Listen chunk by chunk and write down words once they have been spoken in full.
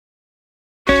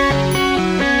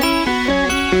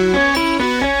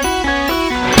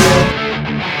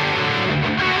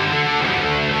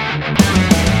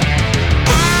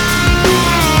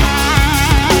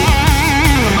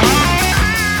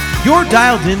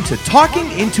dialed in to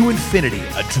Talking Into Infinity,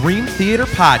 a Dream Theater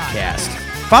podcast.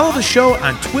 Follow the show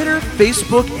on Twitter,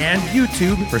 Facebook, and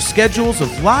YouTube for schedules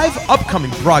of live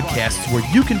upcoming broadcasts where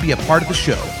you can be a part of the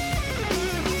show.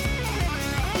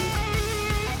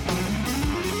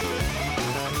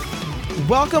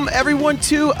 Welcome, everyone,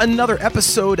 to another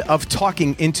episode of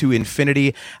Talking Into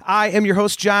Infinity. I am your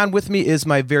host, John. With me is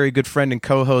my very good friend and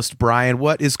co-host, Brian.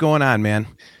 What is going on, man?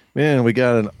 Man, we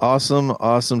got an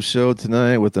awesome show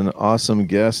tonight with an awesome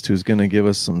guest who's going to give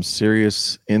us some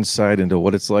serious insight into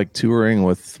what it's like touring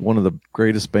with one of the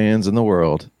greatest bands in the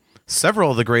world.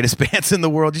 Several of the greatest bands in the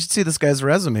world. You should see this guy's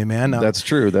resume, man. That's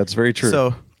true. That's very true.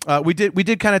 So we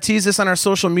did kind of tease this on our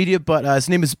social media, but his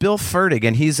name is Bill Fertig,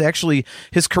 and his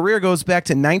career goes back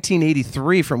to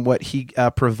 1983 from what he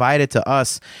provided to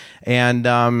us,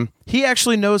 and he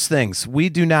actually knows things we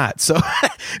do not. So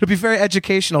it'll be very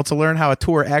educational to learn how a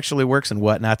tour actually works and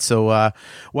whatnot. So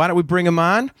why don't we bring him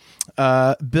on?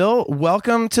 Bill,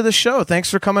 welcome to the show.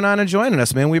 Thanks for coming on and joining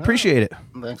us, man. We appreciate it.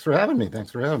 Thanks for having me.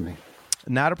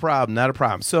 Not a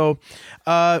problem. So,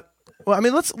 well, I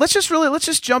mean, let's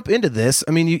just jump into this.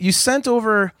 I mean, you sent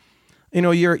over,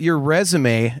 your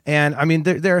resume, and I mean,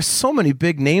 there are so many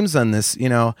big names on this.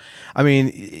 I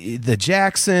mean, the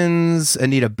Jacksons,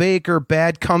 Anita Baker,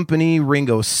 Bad Company,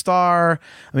 Ringo Starr.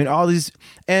 I mean, all these,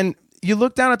 and you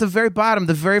look down at the very bottom.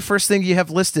 The very first thing you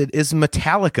have listed is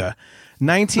Metallica,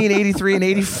 1983 and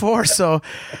 84. So,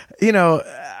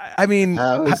 I mean,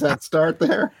 how does that start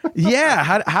there?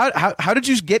 Yeah. How did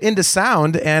you get into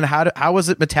sound, and how was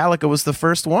it Metallica was the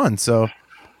first one? So,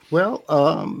 well,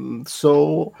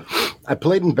 so I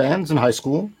played in bands in high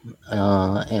school,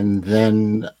 and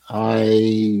then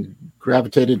I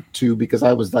gravitated to, because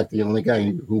I was like the only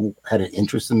guy who had an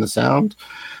interest in the sound,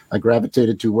 I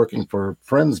gravitated to working for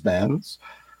friends' bands,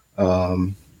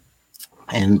 and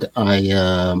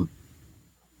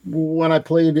when I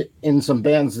played in some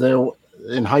bands there.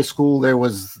 In high school, there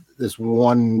was this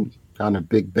one kind of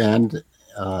big band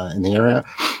in the area,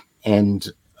 and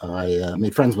I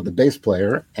made friends with the bass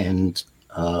player, and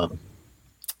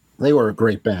they were a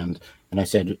great band. And I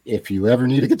said, if you ever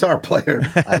need a guitar player,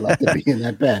 I'd like to be in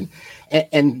that band.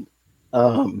 And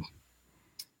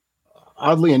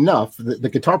oddly enough, the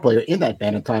guitar player in that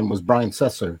band at the time was Brian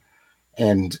Setzer.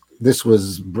 And this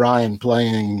was Brian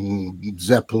playing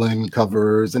Zeppelin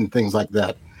covers and things like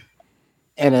that.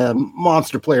 And a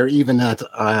monster player, even at,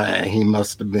 he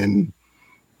must have been,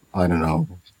 I don't know,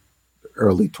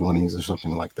 early 20s or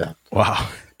something like that. Wow.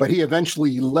 But he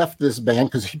eventually left this band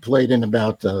because he played in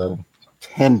about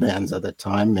 10 bands at that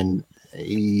time. And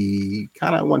he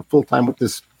kind of went full time with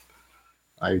this,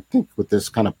 I think, with this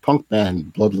kind of punk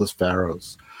band, Bloodless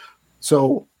Pharaohs.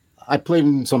 So I played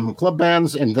in some club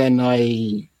bands, and then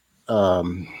I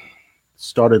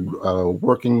started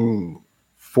working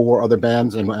for other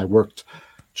bands, and I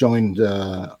joined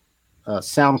a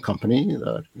sound company,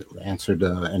 answered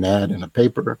an ad in a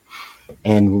paper,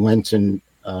 and went and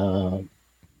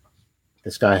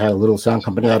this guy had a little sound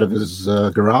company out of his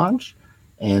garage,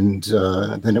 and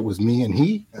then it was me and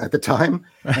he at the time,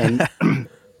 and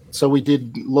so we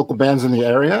did local bands in the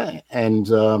area, and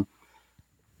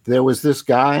there was this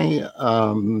guy,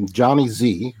 Johnny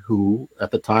Z, who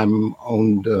at the time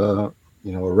owned a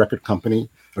record company.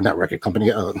 Or not record company,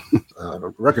 a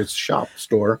record shop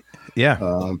store.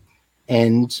 Yeah.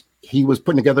 And he was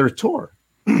putting together a tour,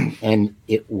 and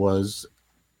it was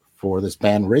for this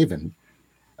band Raven.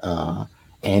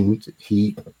 And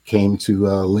he came to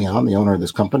Leon, the owner of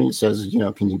this company, says,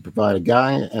 can you provide a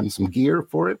guy and some gear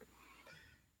for it?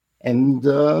 And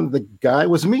the guy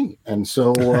was me. And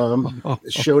so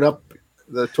showed up.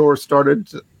 The tour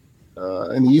started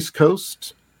in the East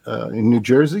Coast, in New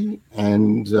Jersey,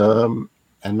 and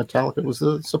Metallica was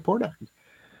the support act.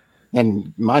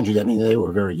 And mind you, I mean, they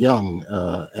were very young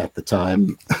at the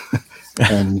time,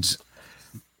 and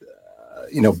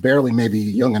barely maybe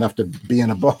young enough to be in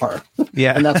a bar.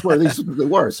 Yeah. And that's where these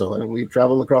were. So we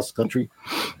traveled across the country,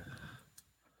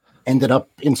 ended up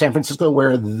in San Francisco,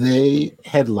 where they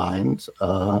headlined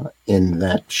in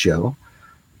that show.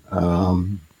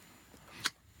 And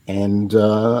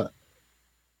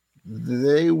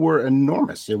they were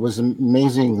enormous. It was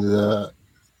amazing,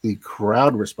 the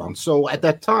crowd response. So at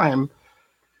that time,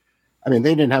 I mean,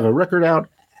 they didn't have a record out.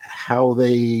 How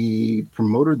they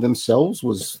promoted themselves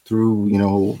was through,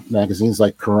 magazines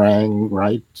like Kerrang,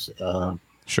 right?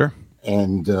 Sure.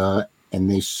 And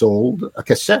they sold a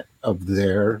cassette of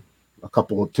a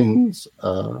couple of tunes,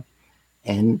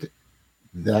 and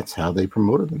that's how they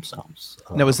promoted themselves.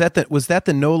 Now, was that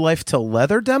the No Life Till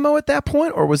Leather demo at that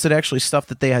point, or was it actually stuff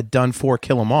that they had done for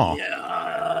Kill 'Em All?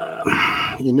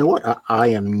 Yeah. You know what? I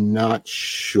am not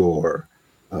sure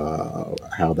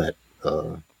how that,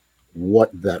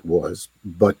 what that was,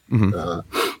 but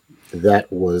that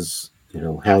was,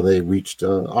 how they reached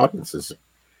audiences,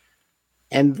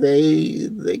 and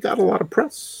they got a lot of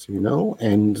press,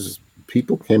 and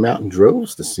people came out in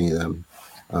droves to see them.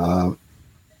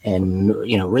 And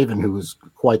Raven, who was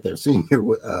quite their senior,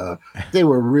 they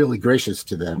were really gracious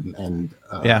to them, and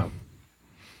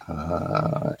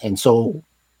and so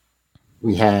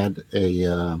we had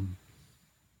a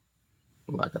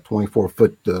like a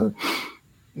 24-foot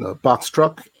box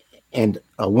truck and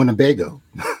a Winnebago.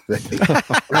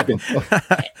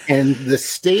 And the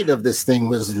state of this thing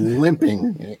was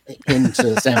limping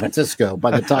into San Francisco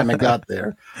by the time I got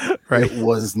there. Right. It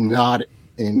was not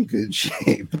in good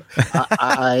shape.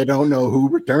 I don't know who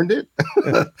returned it,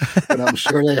 but I'm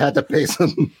sure they had to pay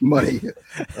some money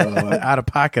out of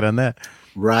pocket on that.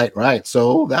 Right.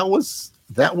 So that was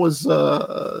that was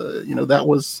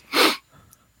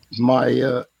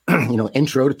my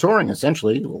intro to touring,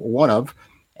 essentially, one of.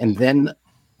 And then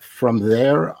from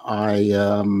there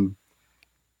I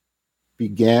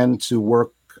began to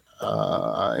work.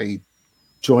 I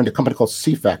joined a company called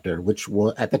C Factor, which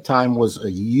was at the time was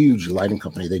a huge lighting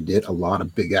company. They did a lot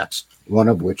of big acts, one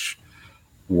of which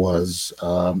was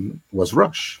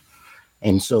Rush.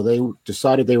 And so they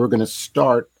decided they were going to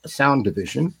start a sound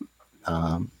division.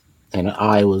 And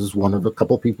I was one of a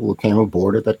couple of people who came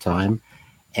aboard at that time.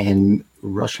 And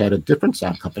Rush had a different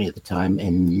sound company at the time.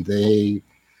 And the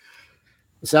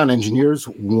sound engineers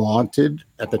wanted,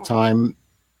 at the time,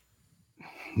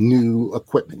 new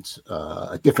equipment,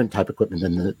 a different type of equipment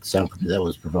than the sound company that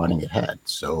was providing it had.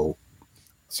 So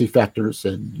C Factor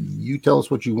said, you tell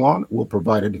us what you want, we'll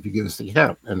provide it if you give us the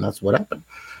account. And that's what happened.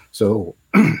 So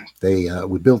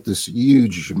we built this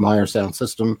huge Meyer sound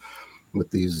system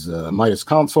with these Midas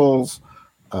consoles,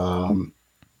 and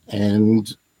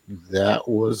that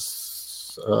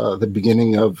was the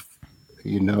beginning of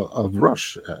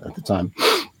Rush at the time,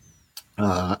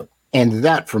 and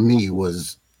that for me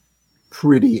was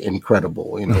pretty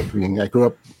incredible. I grew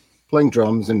up playing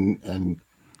drums and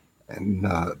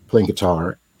playing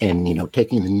guitar, and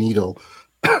taking the needle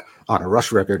on a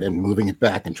Rush record and moving it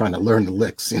back and trying to learn the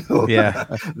licks, Yeah.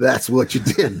 That's what you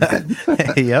did.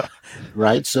 Yep.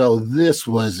 Right. So this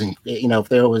was,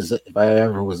 if I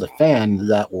ever was a fan,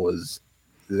 that was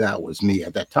me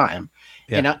at that time.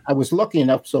 Yeah. And I was lucky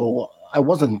enough. So I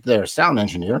wasn't their sound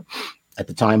engineer at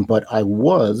the time, but I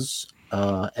was,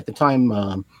 at the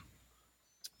time,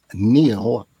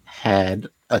 Neil had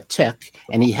a tech,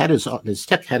 and he had his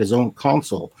tech had his own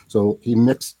console. So he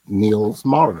mixed Neil's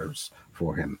monitors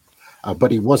for him.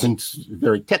 But he wasn't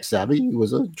very tech savvy. He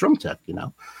was a drum tech,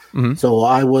 Mm-hmm. So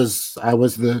I was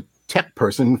the tech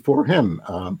person for him.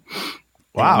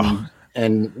 Wow.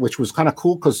 And which was kind of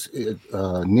cool because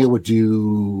Neil would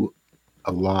do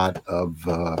a lot of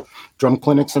drum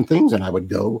clinics and things, and I would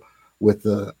go with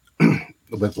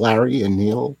with Larry and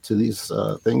Neil to these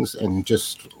things and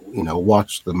just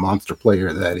watch the monster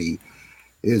player that he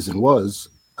is and was.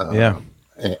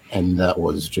 And that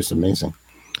was just amazing.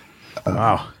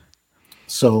 Wow.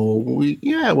 So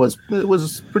it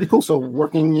was pretty cool. So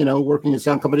working at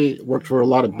sound company, worked for a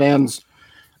lot of bands.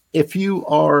 If you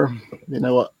are,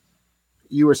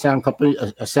 you are a sound company,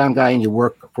 a sound guy, and you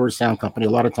work for a sound company, a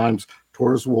lot of times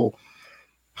tours will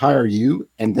hire you,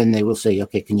 and then they will say,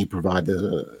 okay, can you provide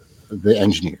the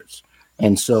engineers?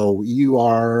 And so you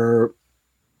are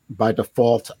by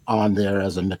default on there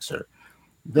as a mixer.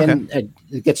 Then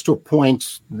it gets to a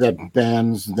point that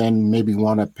bands then maybe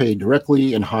want to pay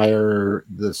directly and hire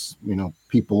this,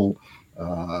 people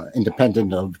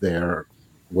independent of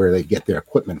where they get their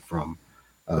equipment from.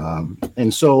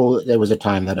 And so there was a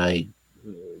time that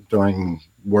during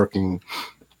working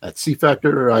at C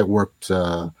Factor, I worked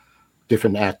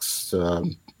different acts,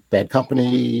 Bad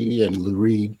Company and Lou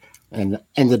Reed, and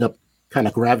ended up kind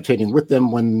of gravitating with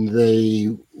them when they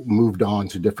moved on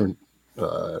to different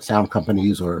sound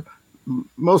companies, or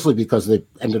mostly because they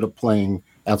ended up playing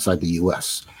outside the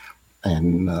U.S.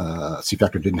 and C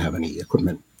Factor didn't have any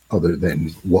equipment other than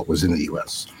what was in the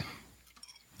U.S.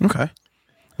 Okay.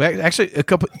 Well, actually, a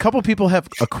couple people have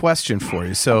a question for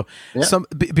you. So,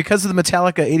 because of the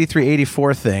Metallica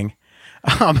 83-84 thing,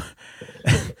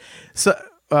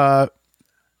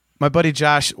 my buddy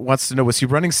Josh wants to know: was he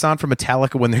running sound for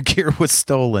Metallica when their gear was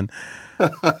stolen?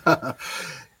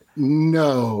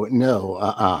 No.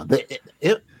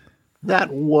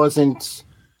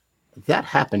 That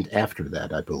happened after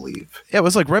that, I believe. Yeah, it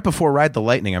was like right before Ride the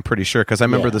Lightning, I'm pretty sure, because I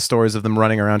remember the stories of them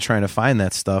running around trying to find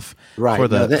that stuff. Right.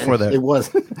 It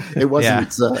wasn't.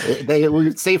 They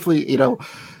were safely,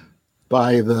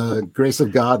 by the grace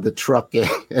of God, the truck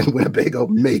and Winnebago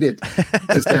made it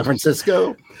to San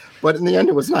Francisco. But in the end,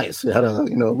 it was nice. We had a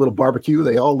little barbecue.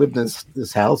 They all lived in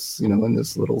this house, in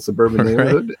this little suburban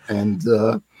neighborhood,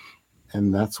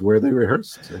 and that's where they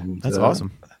rehearsed. And that's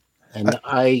awesome. And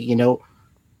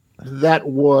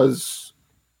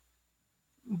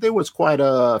there was quite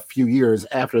a few years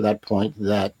after that point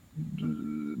that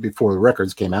before the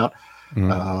records came out.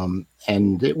 Mm-hmm.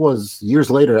 And it was years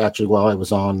later, actually, while I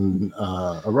was on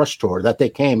a Rush tour, that they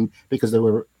came because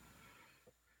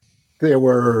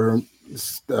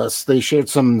they shared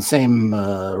some same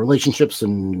relationships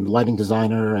and lighting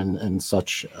designer and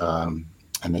such.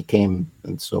 And they came,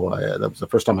 and so that was the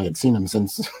first time I had seen them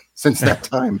since that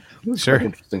time. It was sure. quite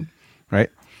interesting, right?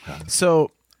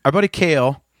 So our buddy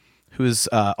Kale, who's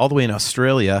all the way in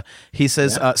Australia, he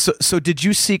says, so did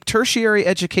you seek tertiary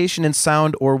education in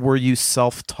sound, or were you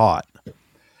self-taught?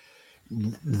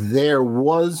 There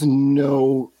was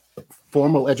no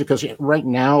formal education. Right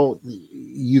now,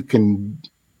 you can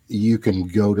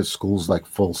go to schools like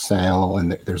Full Sail,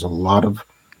 and there's a lot of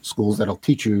schools that'll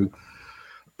teach you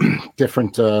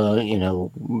different,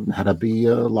 how to be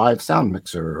a live sound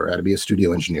mixer or how to be a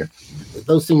studio engineer.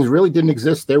 Those things really didn't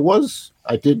exist.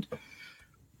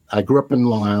 I grew up in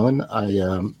Long Island.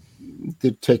 I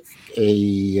did take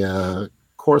a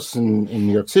course in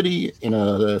New York City in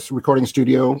a recording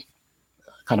studio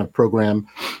kind of program.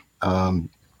 And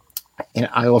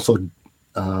I also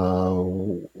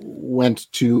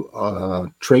went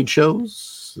to trade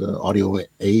shows, audio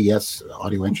AES,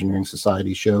 Audio Engineering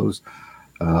Society shows.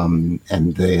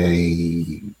 And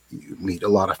they meet a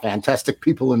lot of fantastic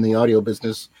people in the audio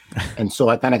business. And so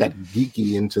I kind of got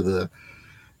geeky into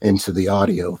the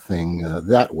audio thing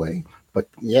that way. But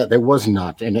yeah, there was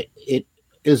not. And it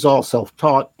is all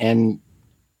self-taught, and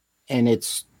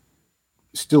it's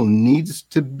still needs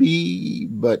to be,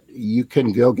 but you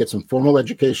can go get some formal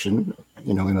education,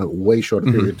 in a way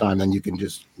shorter period of time than you can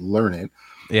just learn it.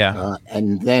 Yeah.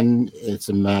 And then it's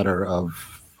a matter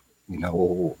of,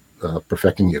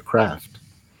 perfecting your craft.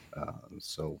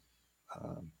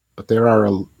 But there are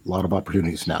a lot of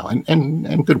opportunities now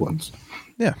and good ones.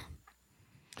 Yeah.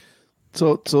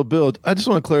 So Bill, I just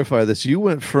want to clarify this. You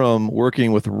went from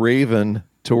working with Raven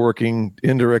to working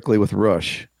indirectly with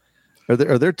Rush. Are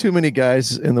there too many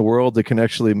guys in the world that can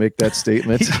actually make that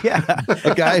statement? Yeah.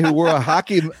 A guy who wore a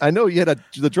hockey, I know you had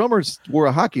the drummers wore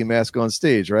a hockey mask on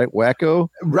stage, right? Wacko.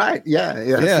 Right. Yeah.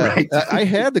 Right. I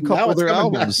had the couple now of their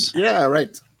albums. Back. Yeah.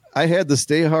 Right. I had the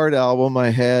Stay Hard album. I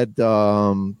had,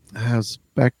 I was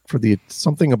back for the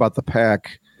Something About the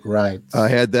Pack. Right. I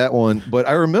had that one, but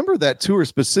I remember that tour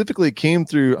specifically came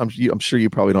through. I'm sure you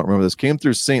probably don't remember this. Came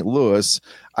through St. Louis.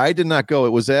 I did not go. It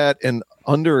was at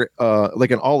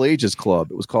like an all ages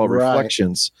club. It was called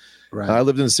Reflections. Right. I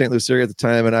lived in the St. Louis area at the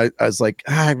time, and I was like,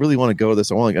 I really want to go to this.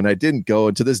 And I didn't go.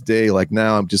 And to this day, like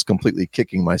now, I'm just completely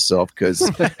kicking myself because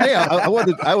hey, I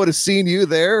would have seen you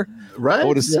there. Right. I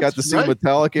would have got to see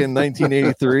Metallica in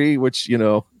 1983, which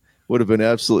would have been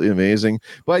absolutely amazing.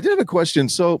 But I did have a question.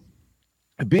 So,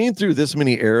 being through this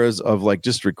many eras of like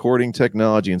just recording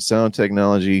technology and sound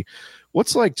technology,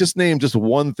 what's like, just name just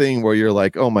one thing where you're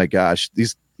like, oh my gosh,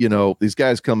 these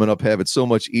guys coming up have it so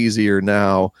much easier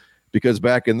now, because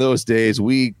back in those days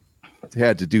we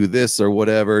had to do this or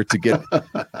whatever to get,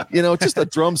 just a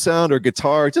drum sound or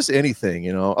guitar, just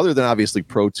anything, other than obviously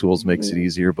Pro Tools makes it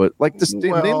easier, but like just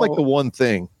name like the one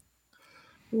thing.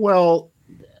 Well,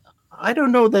 I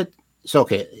don't know that. So,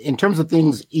 okay, in terms of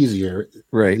things easier,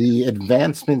 right? The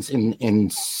advancements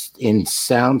in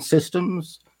sound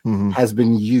systems has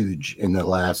been huge in the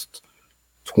last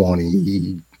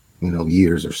 20,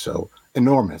 years or so.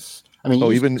 Enormous. I mean,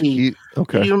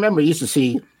 okay. You remember, you used to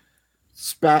see,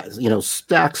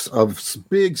 stacks of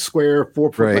big square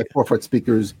 4 foot by 4 foot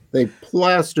speakers. They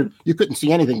plastered. You couldn't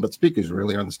see anything but speakers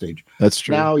really on the stage. That's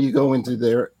true. Now you go into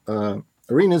their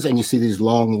arenas and you see these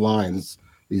long lines.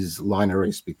 These line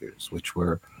array speakers, which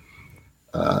were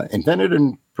invented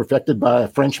and perfected by a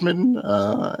Frenchman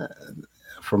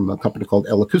from a company called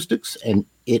L Acoustics, and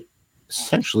it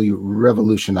essentially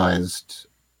revolutionized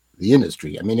the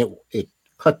industry. I mean, it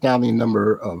cut down the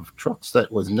number of trucks that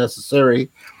was necessary.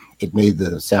 It made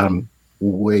the sound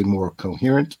way more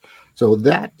coherent. So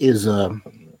that is a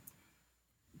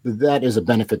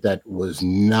benefit that was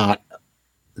not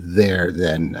there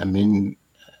then. I mean,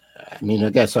 I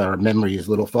guess our memory is a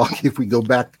little foggy if we go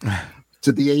back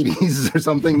to the 80s or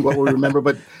something, what we remember.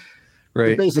 But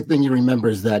the basic thing you remember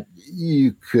is that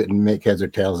you couldn't make heads or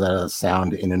tails out of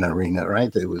sound in an arena,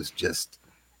 right? It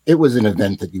was an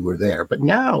event that you were there. But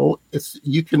now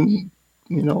you can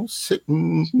sit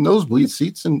in nosebleed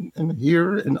seats and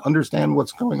hear and understand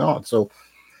what's going on. So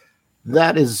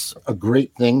that is a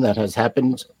great thing that has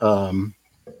happened.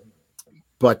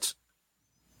 But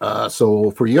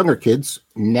so for younger kids,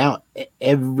 now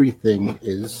everything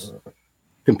is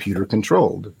computer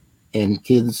controlled, and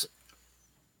kids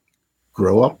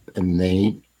grow up and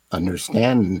they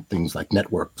understand things like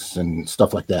networks and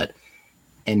stuff like that.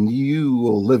 And you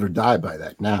will live or die by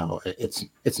that now.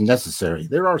 It's necessary.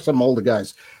 There are some older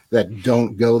guys that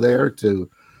don't go there to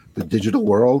the digital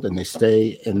world and they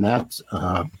stay in that.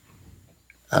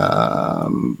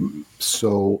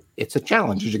 So it's a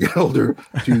challenge as you get older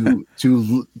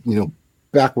to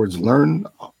backwards learn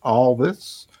all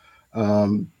this.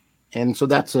 And so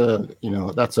that's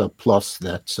a plus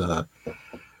that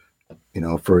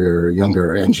for your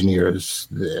younger engineers,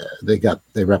 they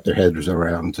wrap their heads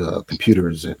around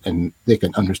computers and they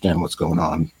can understand what's going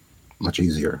on much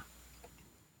easier.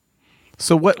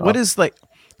 So what is, like,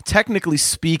 technically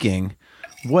speaking,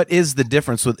 what is the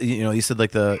difference with, you said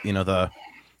like the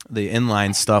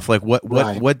inline stuff, like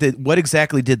what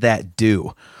exactly did that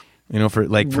do? For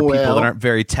people that aren't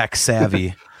very tech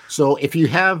savvy. So if you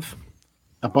have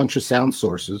a bunch of sound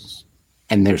sources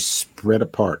and they're spread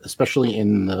apart, especially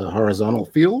in the horizontal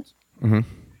field,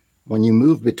 when you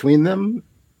move between them,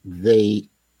 there's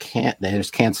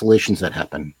cancellations that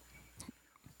happen.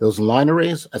 Those line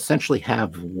arrays essentially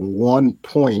have one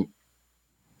point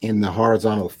in the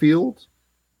horizontal field,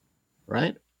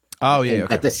 right? Oh, yeah. Okay.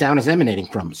 That the sound is emanating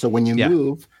from. So when you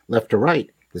move left to right,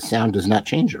 the sound does not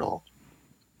change at all.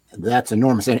 That's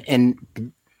enormous.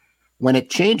 And when it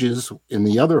changes in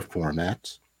the other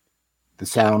format, the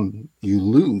sound, you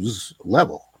lose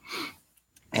level.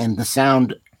 And the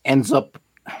sound ends up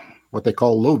what they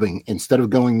call lobing. Instead of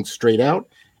going straight out,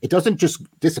 it doesn't just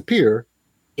disappear.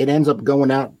 It ends up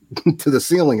going out to the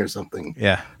ceiling or something.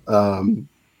 Yeah.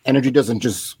 Energy doesn't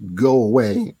just go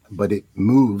away, but it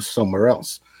moves somewhere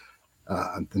else.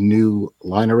 The new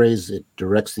line arrays, it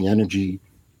directs the energy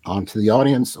onto the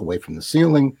audience, away from the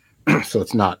ceiling, so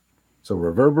it's not so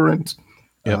reverberant.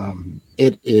 Yep.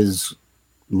 It is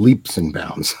leaps and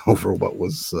bounds over what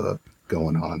was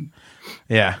going on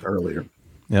earlier.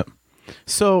 Yep.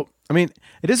 So, I mean,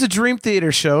 it is a Dream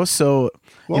Theater show, so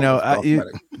you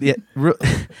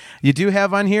do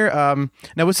have on here.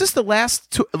 Now, was this the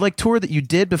last tour that you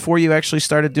did before you actually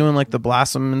started doing like the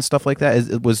Blossom and stuff like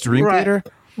that? Was Dream Theater?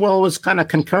 Well, it was kind of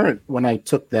concurrent when I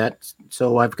took that.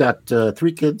 So I've got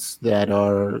 3 kids that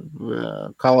are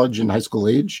college and high school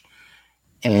age,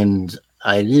 and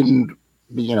I didn't,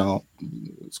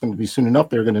 it's going to be soon enough.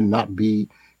 They're going to not be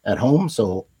at home,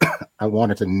 so I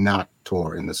wanted to not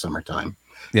tour in the summertime.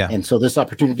 Yeah. And so this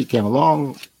opportunity came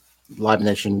along. Live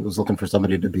Nation was looking for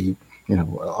somebody to be,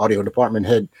 audio department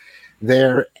head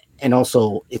there, and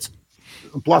also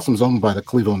Blossom's owned by the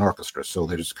Cleveland Orchestra, so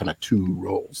there's kind of 2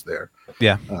 roles there.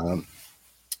 Yeah.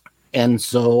 And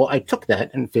so I took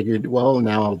that and figured, well,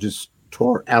 now I'll just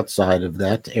tour outside of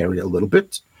that area a little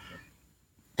bit.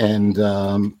 And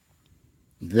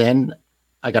then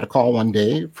I got a call one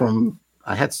day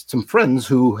I had some friends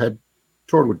who had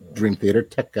toured with Dream Theater,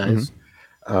 tech guys,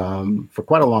 for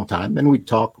quite a long time. And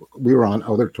we were on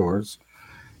other tours.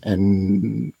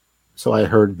 And so I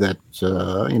heard that,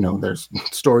 there's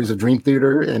stories of Dream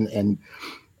Theater. And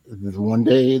one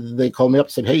day they called me up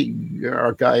and said, hey,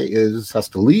 our guy has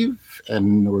to leave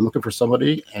and we're looking for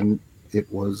somebody. And it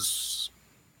was,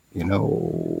 in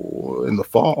the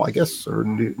fall, I guess, or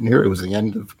near, it was the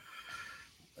end of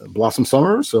Blossom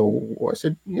Summer. So I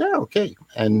said, yeah, okay.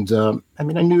 And I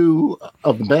knew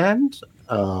of the band,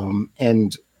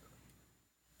 and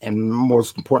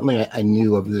most importantly, I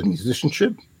knew of the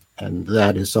musicianship, and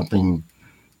that is something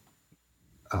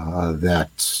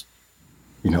that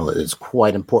is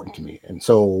quite important to me. And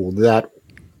so that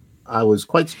I was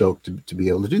quite stoked to be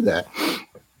able to do that.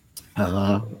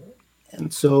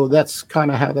 And so that's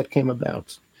kind of how that came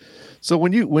about. So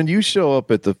when you show up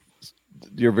at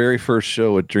your very first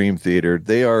show at Dream Theater,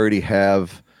 they already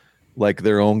have like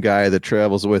their own guy that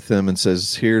travels with them and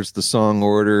says, here's the song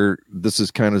order. This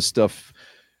is kind of stuff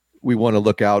we want to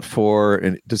look out for.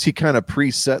 And does he kind of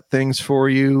preset things for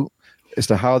you as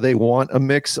to how they want a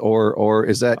mix, or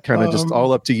is that kind of just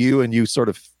all up to you and you sort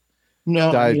of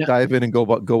dive in and go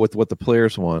with what the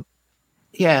players want?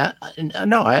 Yeah,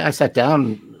 no, I sat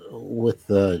down with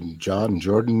John,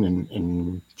 Jordan,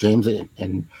 and James,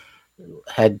 and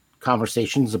had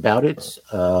conversations about it,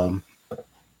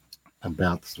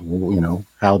 about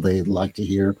how they like to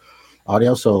hear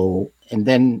audio. So, and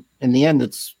then in the end,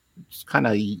 it's kind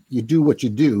of, you do what you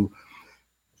do.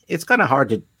 it's kind of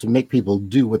hard to make people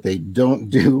do what they don't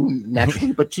do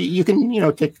naturally, but you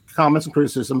can, take comments and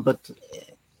criticism, but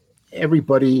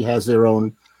everybody has their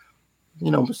own,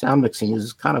 sound mixing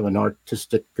is kind of an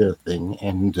artistic thing,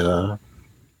 and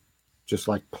just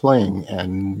like playing,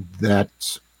 and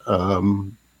that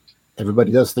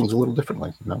everybody does things a little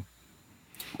differently,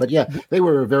 But yeah, they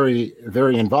were very,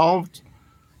 very involved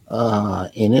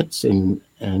in it, and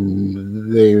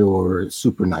they were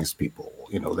super nice people.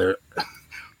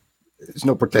 There's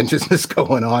no pretentiousness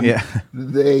going on. Yeah.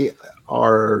 They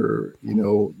are,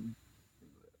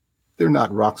 they're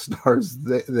not rock stars.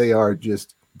 They are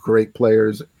just great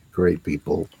players, great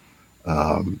people.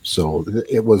 So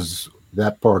it was,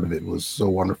 that part of it was so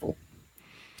wonderful.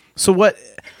 So what,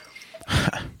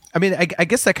 I mean, I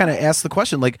guess that kind of asks the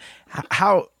question, like,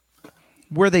 how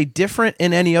were they different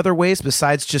in any other ways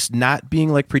besides just not being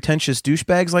like pretentious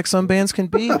douchebags like some bands can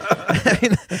be?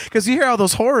 Because you hear all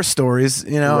those horror stories,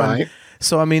 Right.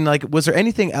 So, I mean, like, was there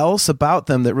anything else about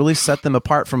them that really set them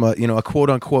apart from a quote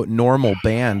unquote normal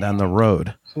band on the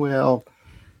road? Well,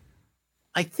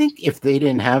 I think if they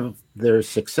didn't have their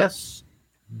success,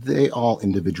 they all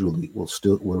individually would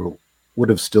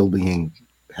have still been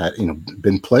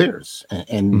players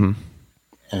and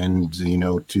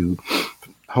to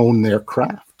hone their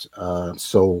craft.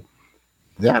 So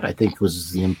that, I think,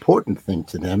 was the important thing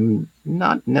to them.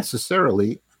 Not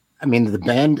necessarily. I mean, the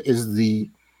band is the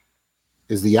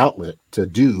outlet to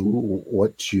do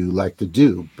what you like to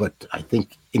do, but I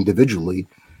think individually,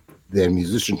 their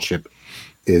musicianship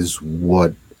is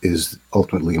what is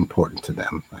ultimately important to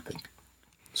them, I think.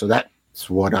 So that's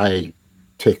what I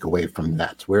take away from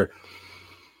that. Where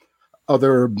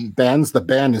other bands, the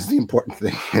band is the important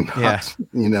thing, and not,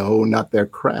 not their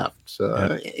craft.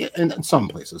 In some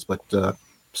places, but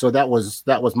so that was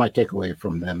my takeaway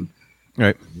from them.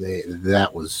 Right.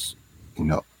 That was,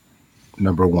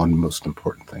 number one most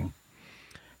important thing.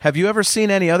 Have you ever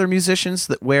seen any other musicians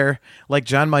that like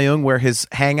John Mayung, where his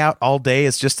hangout all day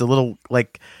is just a little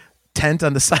like tent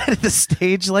on the side of the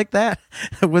stage like that?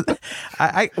 When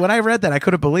I read that, I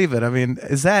couldn't believe it. I mean,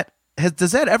 does that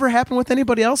ever happen with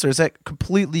anybody else, or is that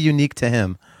completely unique to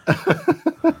him?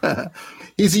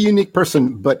 He's a unique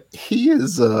person, but he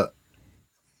is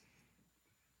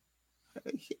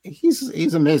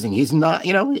he's amazing. He's not,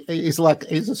 he's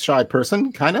a shy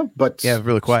person kind of, but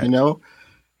really quiet.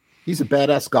 He's a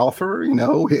badass golfer.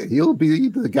 He'll be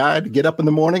the guy to get up in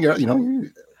the morning.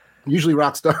 Usually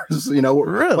rock stars,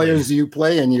 really? Players you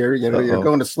play, and you're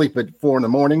going to sleep at 4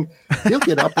 a.m. He'll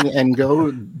get up and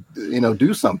go,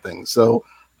 do something. So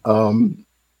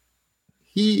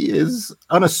he is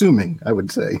unassuming, I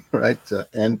would say, right?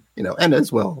 And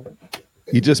as well.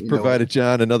 You just provided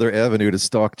John another avenue to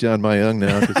stalk John Mayung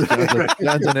now, because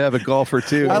John's an avid golfer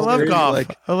too. I love golf.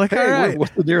 I'm like, hey, all right.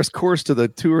 what's the nearest course to the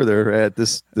tour they're at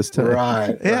this time?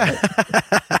 Right. Yeah.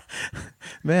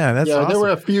 Man, that's awesome. There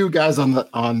were a few guys on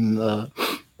the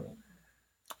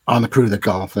crew that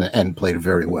golf and played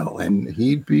very well, and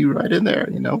he'd be right in there.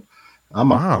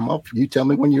 I'm up. You tell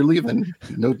me when you're leaving.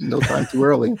 No time too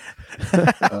early.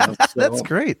 That's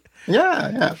great.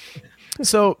 Yeah.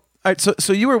 So. All right,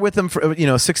 so you were with them for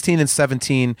 16 and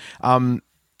 17.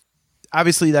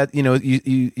 Obviously, that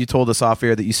you told us off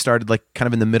air that you started like kind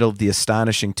of in the middle of the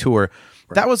Astonishing tour.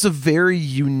 Right. That was a very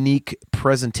unique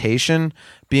presentation,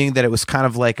 being that it was kind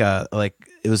of like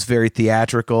it was very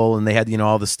theatrical, and they had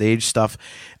all the stage stuff.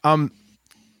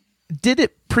 Did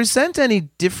it present any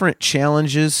different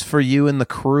challenges for you and the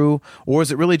crew, or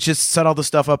was it really just set all the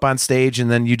stuff up on stage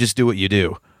and then you just do what you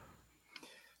do?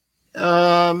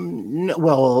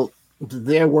 Well,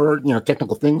 there were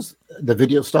technical things, the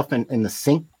video stuff, and the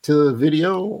sync to the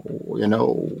video. When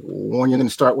you're going to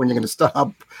start, when you're going to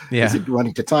stop. Yeah. Is it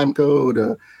running to time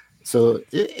code? So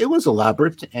it was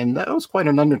elaborate, and that was quite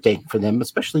an undertaking for them,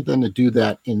 especially then to do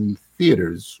that in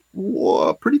theaters.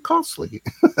 Whoa, pretty costly.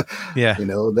 Yeah.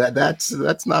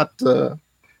 That's not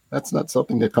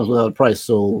something that comes without a price.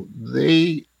 So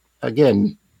they,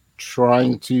 again,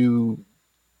 trying to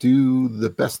do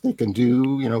the best they can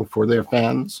do, for their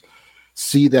fans,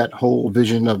 see that whole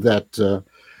vision of that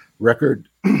record,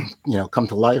 come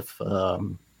to life. That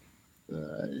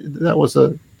was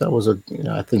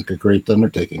I think a great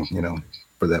undertaking,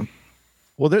 for them.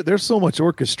 Well, there's so much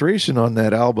orchestration on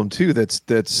that album too. That's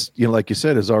like you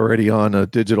said, is already on a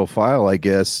digital file, I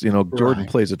guess. Jordan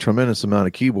plays a tremendous amount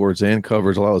of keyboards and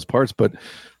covers a lot of his parts, but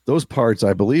those parts,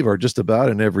 I believe, are just about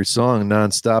in every song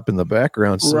nonstop in the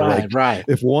background. So right.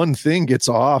 If one thing gets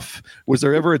off, was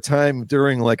there ever a time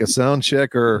during like a sound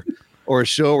check or a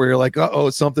show where you're like,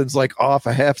 something's like off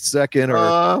a half second?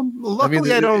 Or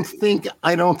luckily, I don't think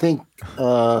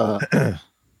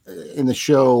in the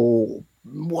show,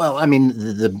 well, I mean,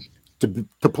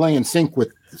 to play in sync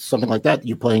with something like that,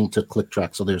 you're playing to click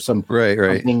track. So there's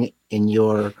something in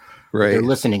your they're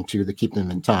listening to keep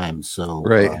them in time. So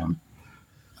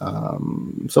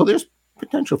so there's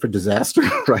potential for disaster,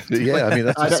 right? Yeah, I mean,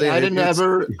 that's I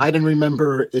didn't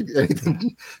remember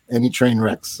any train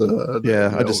wrecks.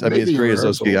 It's great as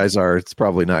those guys are, it's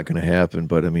probably not going to happen.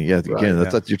 But I mean, you're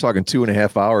talking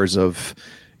 2.5 hours of,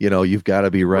 you've got to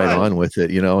be right on with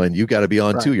it, and you got to be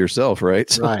on too yourself, right?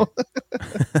 So. Right.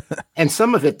 And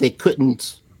some of it they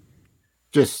couldn't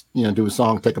just do a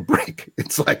song, take a break.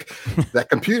 It's like that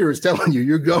computer is telling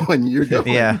you're going,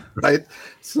 yeah, right?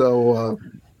 So.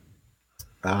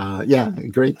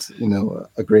 Great,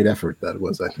 a great effort that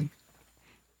was, I think.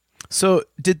 So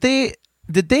did they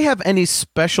have any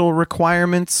special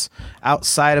requirements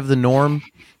outside of the norm?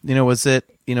 Was it,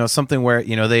 something where,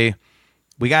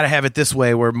 we got to have it this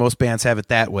way where most bands have it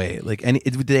that way? Like,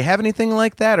 did they have anything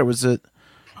like that, or was it?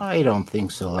 I don't think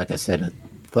so. Like I said, I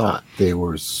thought they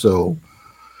were so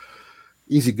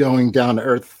easygoing, down to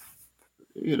earth.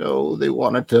 They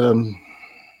wanted to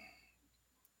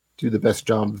do the best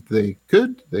job they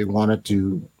could. They wanted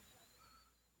to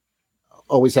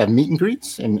always have meet and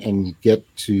greets and get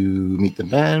to meet the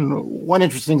band. One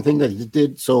interesting thing that it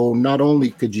did, so not only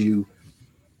could you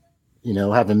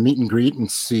have a meet and greet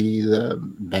and see the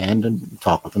band and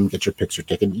talk with them, get your picture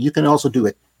taken, you can also do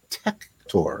a tech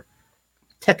tour,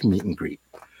 tech meet and greet.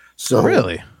 So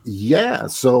really, yeah.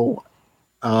 So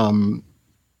I don't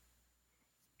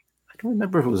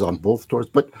remember if it was on both tours,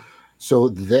 but so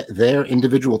their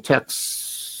individual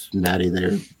techs, Maddie,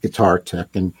 their guitar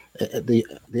tech, and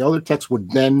the other techs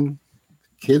would then,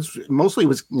 kids, mostly it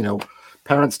was,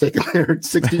 parents taking their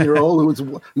 16-year-old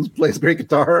who plays great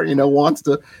guitar, wants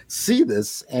to see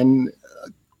this, and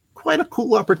quite a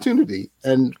cool opportunity.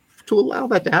 And to allow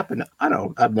that to happen,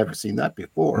 I've never seen that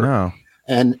before. No.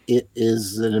 And it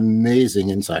is an amazing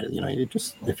insight.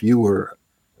 If you were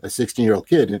a 16-year-old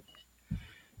kid,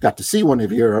 got to see one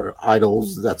of your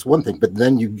idols, that's one thing, but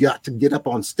then you got to get up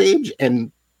on stage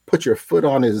and put your foot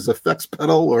on his effects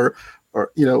pedal or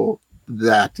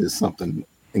that is something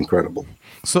incredible.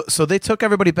 So they took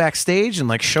everybody backstage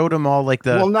and showed them all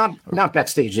not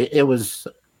backstage. It was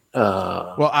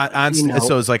so it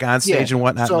was like on stage and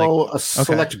whatnot. So a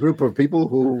select group of people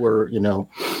who were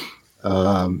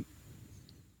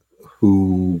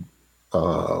who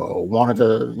wanted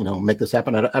to, make this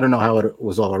happen. I don't know how it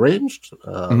was all arranged,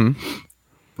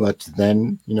 but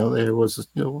then, there was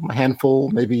a handful,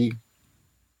 maybe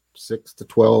 6 to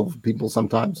 12 people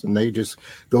sometimes, and they just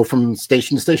go from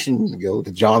station to station, go to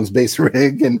John's bass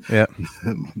rig and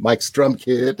Mike's drum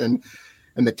kit, and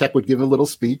the tech would give a little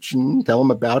speech and tell them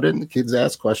about it, and the kids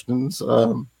ask questions.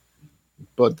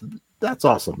 But that's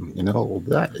awesome,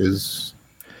 that is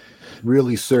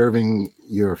really serving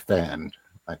your fan,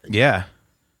 I think. Yeah.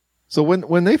 So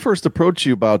when they first approach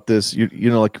you about this,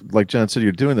 like John said,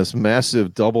 you're doing this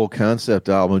massive double concept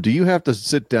album. Do you have to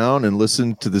sit down and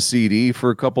listen to the CD for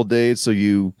a couple days so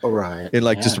you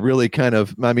just really kind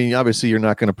of? I mean, obviously you're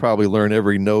not going to probably learn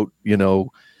every note, in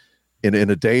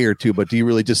a day or two, but do you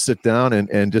really just sit down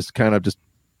and just kind of just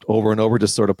over and over,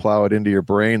 just sort of plow it into your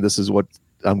brain? This is what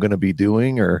I'm going to be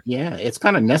doing, or it's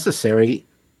kind of necessary.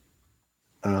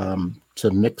 To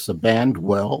mix a band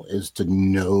well is to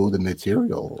know the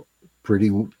material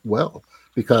pretty well,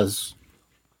 because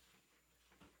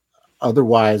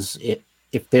otherwise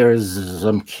if there's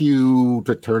some cue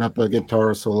to turn up a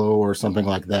guitar solo or something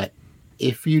like that,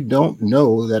 if you don't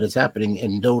know that it's happening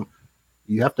and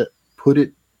you have to put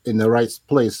it in the right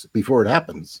place before it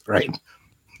happens, right?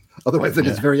 Otherwise then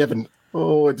it's very evident.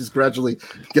 Oh, it just gradually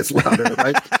gets louder,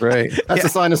 right? Right. That's a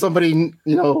sign of somebody,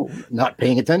 not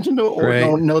paying attention to or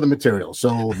don't know the material.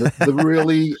 So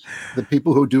the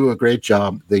people who do a great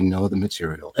job, they know the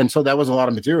material. And so that was a lot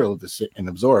of material to sit and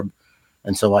absorb.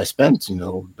 And so I spent,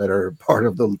 better part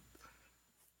of the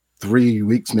 3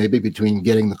 weeks maybe between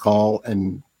getting the call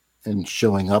and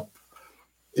showing up.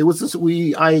 It was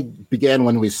I began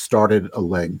when we started a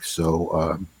leg.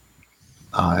 So,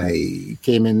 I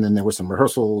came in and there were some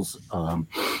rehearsals,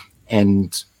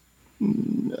 and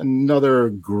another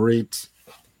great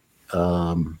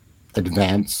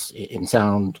advance in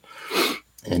sound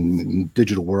and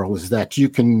digital world is that you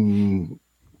can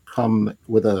come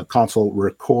with a console,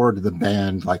 record the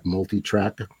band like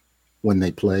multi-track when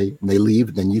they play and they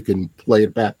leave, then you can play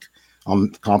it back on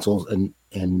consoles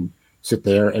and sit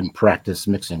there and practice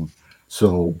mixing.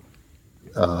 So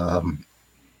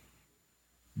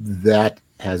that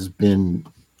has been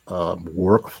a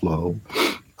workflow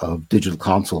of digital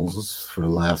consoles for the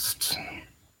last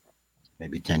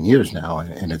maybe 10 years now,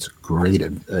 and it's a great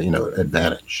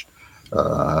advantage.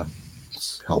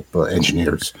 Help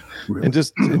engineers. Really and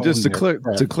just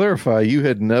to clarify, you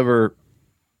had never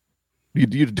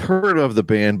you'd heard of the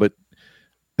band, but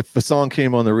if a song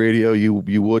came on the radio, you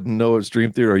wouldn't know it's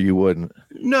Dream Theater, or you wouldn't.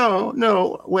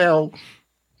 No. Well,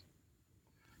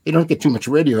 you don't get too much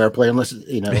radio airplay unless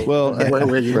Well,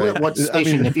 what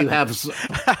station? If you have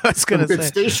I was going to good say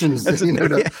stations,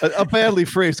 a badly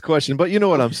phrased question, but you know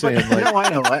what I'm saying. Like, no, I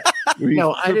know.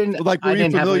 I didn't. Like, were you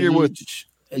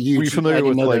familiar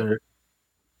with like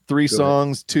 3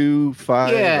 songs, 2,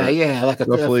 5? Yeah, like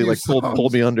roughly, like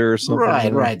pull me under or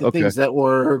something. Right. The things that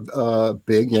were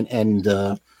big, and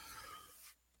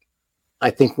I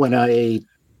think when I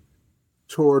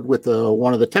toured with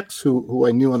one of the techs who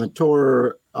I knew on the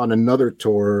tour, on another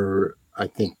tour, I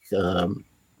think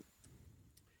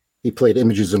he played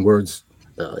Images and Words,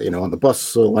 on the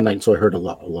bus one night, so I heard a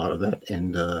lot of that,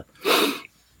 and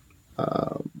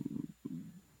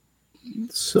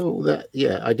so that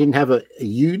I didn't have a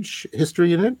huge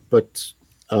history in it, but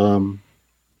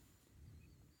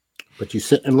you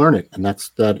sit and learn it, and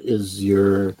that is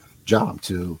your job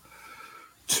to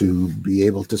be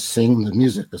able to sing the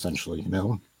music, essentially, and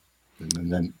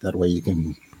then that way you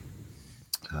can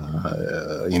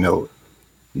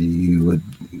you would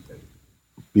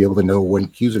be able to know when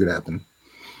cues are going to happen.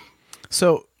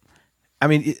 So, I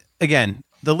mean, again,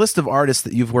 the list of artists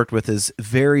that you've worked with is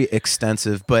very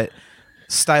extensive, but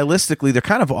stylistically, they're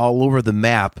kind of all over the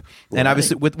map. Right. And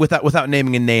obviously, without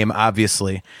naming a name,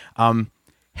 obviously,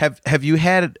 have you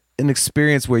had an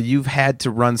experience where you've had to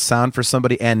run sound for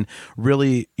somebody and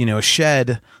really,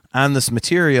 shed on this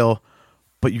material,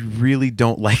 but you really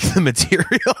don't like the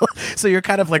material? So you're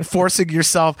kind of like forcing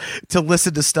yourself to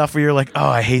listen to stuff where you're like, oh,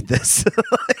 I hate this.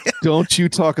 Don't you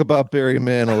talk about Barry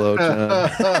Manilow, John.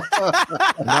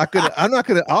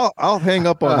 I'll hang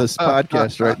up on this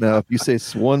podcast right now if you say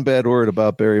one bad word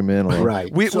about Barry Manilow.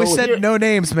 Right. We said no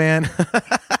names, man.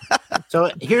 So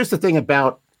here's the thing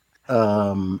about,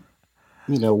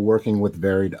 working with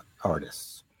varied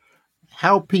artists.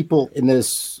 How people in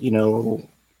this,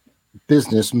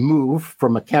 business move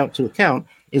from account to account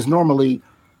is normally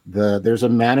there's a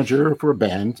manager for a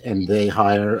band, and they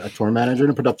hire a tour manager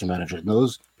and a production manager, and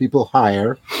those people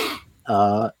hire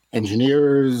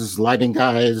engineers, lighting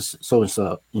guys, so and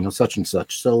so, such and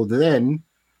such. So then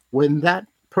when that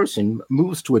person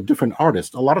moves to a different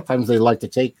artist, a lot of times they like to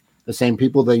take the same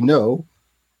people they know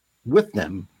with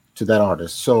them to that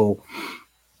artist. So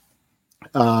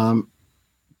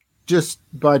just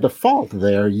by default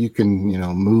there, you can,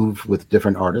 move with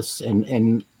different artists,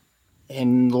 and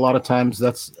a lot of times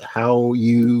that's how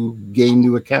you gain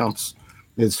new accounts,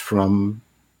 is from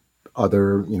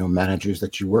other, managers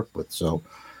that you work with. So,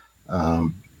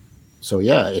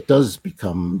 it does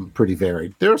become pretty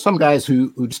varied. There are some guys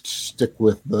who just stick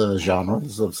with the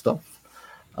genres of stuff.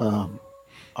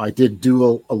 I did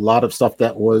do a lot of stuff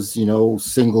that was,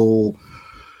 single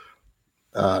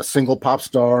pop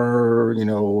star,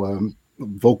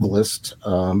 vocalist,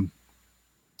 and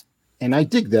I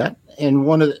dig that. And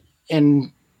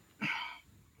and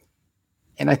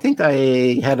I think I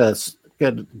had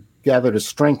gathered a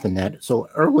strength in that. So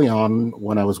early on,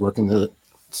 when I was working the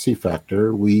C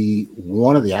Factor,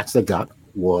 one of the acts that got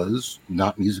was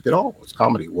not music at all. It was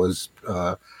comedy. Was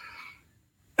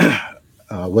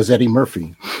Eddie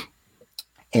Murphy,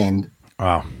 and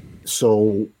wow.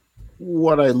 So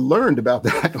what I learned about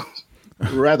that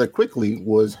rather quickly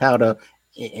was how to,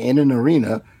 in an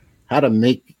arena, how to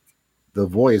make the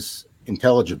voice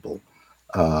intelligible.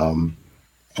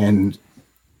 And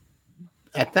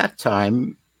at that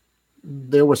time,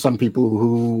 there were some people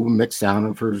who mixed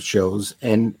sound for shows,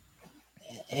 and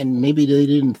maybe they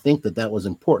didn't think that was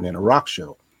important in a rock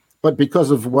show. But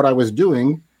because of what I was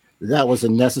doing, that was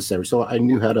necessary. So I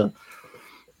knew how to,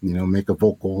 make a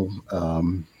vocal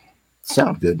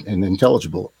sound good and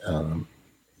intelligible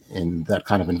in that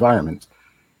kind of environment.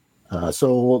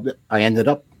 So I ended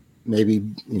up maybe,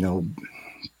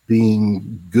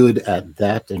 being good at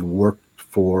that, and worked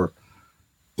for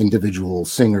individual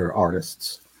singer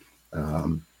artists.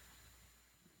 And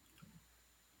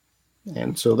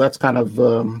so that's kind of,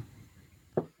 how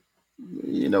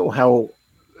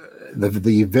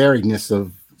the variedness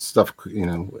of stuff,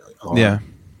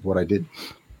 what I did.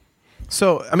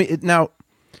 So,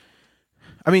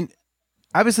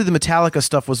 obviously the Metallica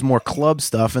stuff was more club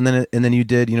stuff, and then you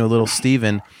did, Little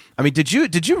Steven. I mean, did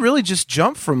you really just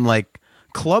jump from like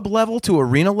club level to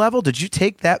arena level? Did you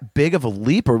take that big of a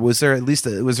leap, or was there at least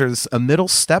a middle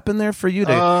step in there for you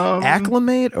to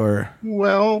acclimate? Or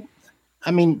well,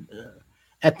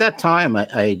 at that time,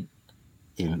 I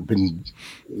been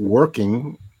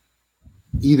working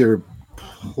either,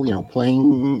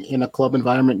 playing in a club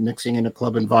environment, mixing in a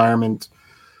club environment,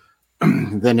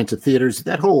 then into theaters.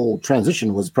 That whole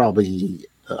transition was probably,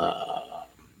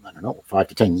 5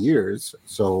 to 10 years.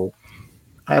 So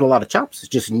I had a lot of chops.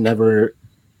 Just never,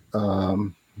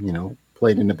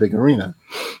 played in a big arena.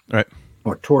 Right.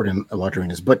 Or toured in large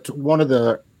arenas. But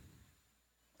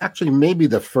maybe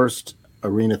the first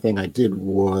arena thing I did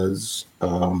was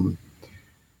in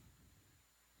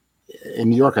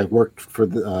New York. I worked for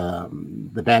the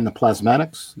band The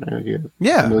Plasmatics.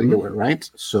 Yeah. Familiar with, right?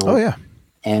 So, oh yeah.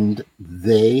 And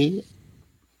we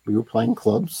were playing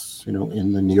clubs,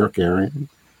 in the New York area,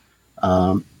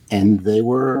 and they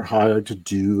were hired to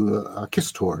do a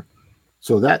Kiss tour.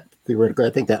 So that theoretically, I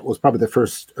think that was probably the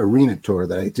first arena tour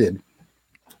that I did.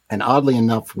 And oddly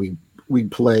enough,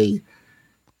 we'd play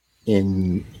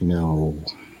in,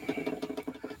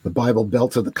 the Bible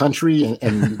Belt of the country,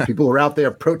 and people were out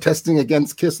there protesting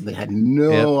against Kiss, and they had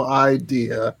no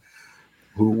idea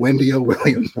who Wendy O.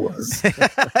 Williams was.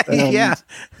 Yeah.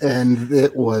 And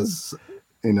it was,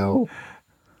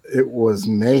 it was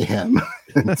mayhem.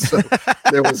 And so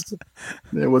there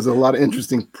was a lot of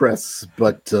interesting press,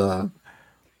 but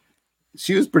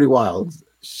she was pretty wild.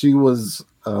 She was,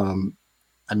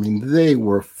 they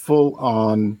were full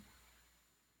on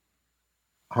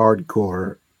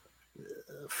hardcore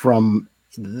from,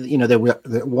 they were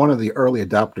one of the early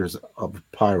adopters of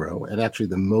pyro, and actually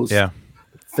the most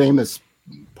famous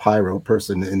pyro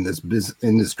person in this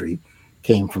industry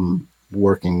came from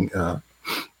working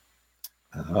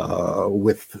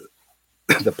with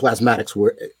the Plasmatics.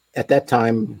 Were at that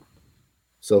time,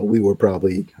 so we were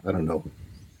probably,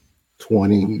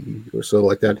 20 or so,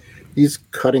 like that. He's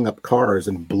cutting up cars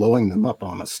and blowing them up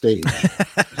on a stage.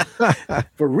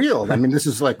 For real. This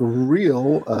is like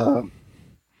real,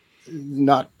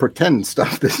 not pretend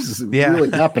stuff. This is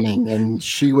really happening. And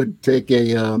she would take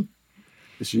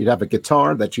she'd have a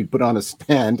guitar that she'd put on a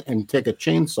stand and take a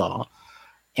chainsaw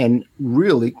and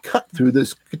really cut through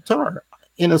this guitar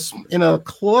in a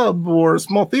club or a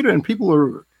small theater, and people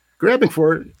are grabbing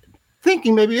for it,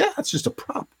 thinking maybe, it's just a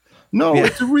prop. No,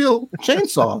 it's a real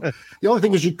chainsaw. The only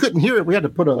thing is you couldn't hear it. We had to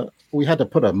put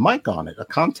a mic on it, a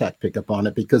contact pickup on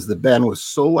it, because the band was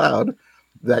so loud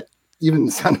that even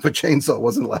the sound of a chainsaw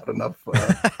wasn't loud enough.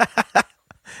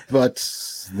 But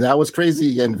that was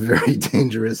crazy and very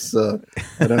dangerous. I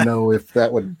don't know if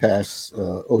that would pass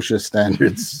OSHA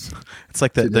standards. It's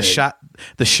like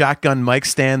the shotgun mic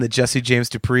stand that Jesse James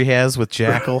Dupree has with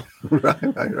Jackal. Right.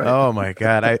 Oh my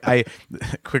God. I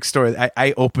quick story.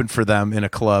 I opened for them in a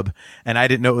club, and I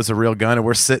didn't know it was a real gun, and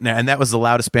we're sitting there, and that was the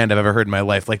loudest band I've ever heard in my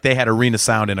life. Like, they had arena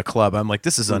sound in a club. I'm like,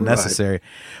 this is unnecessary.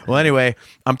 Right. Well, anyway,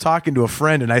 I'm talking to a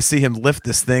friend, and I see him lift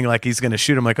this thing like he's going to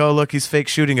shoot him. Like, oh, look, he's fake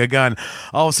shooting a gun.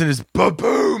 All of a sudden, it's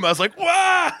boom. I was like,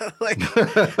 wow! Like,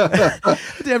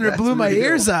 damn near blew my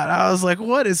ears out. I was like,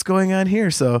 what is going on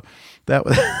here? So that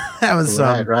was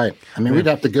right. We'd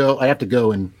have to go. I have to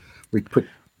go, and we'd put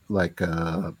like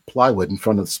plywood in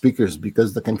front of the speakers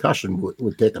because the concussion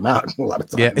would take them out a lot of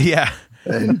times. Yeah.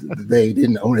 And they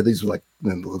didn't own it. These were like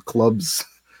little clubs,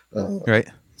 right?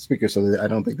 Speakers. So I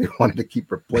don't think they wanted to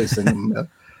keep replacing them.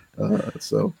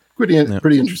 So pretty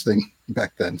interesting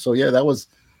back then. So yeah, that was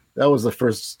the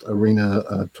first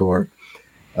arena tour.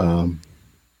 At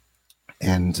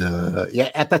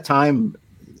that time,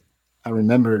 I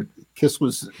remember Kiss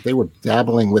they were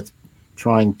dabbling with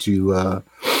trying to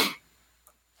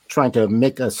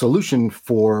make a solution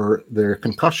for their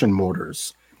concussion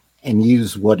mortars and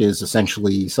use what is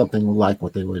essentially something like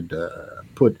what they would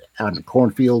put out in a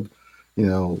cornfield,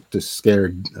 to scare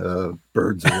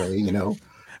birds away,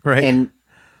 Right.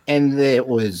 And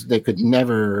they could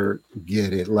never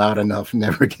get it loud enough,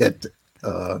 never get,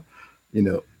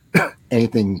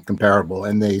 anything comparable.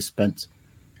 And they spent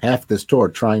half this tour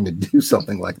trying to do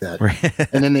something like that. Right.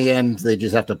 And in the end, they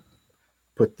just have to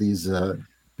put these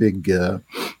big,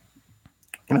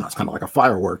 it's kind of like a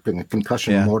firework in a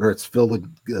concussion mortar. It's filled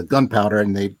with gunpowder,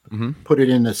 and they put it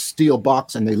in a steel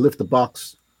box, and they lift the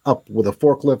box up with a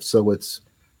forklift. So it's,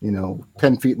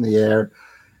 10 feet in the air,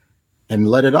 and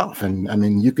let it off.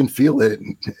 And you can feel it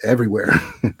everywhere.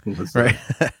 Right.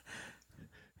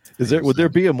 Would there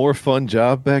be a more fun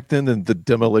job back then than the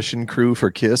demolition crew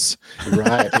for Kiss?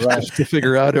 Right. To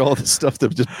figure out all the stuff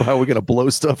how we're going to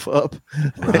blow stuff up.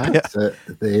 Right. Yeah. So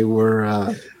they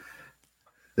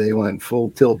went full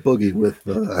tilt boogie with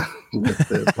the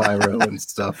pyro and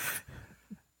stuff.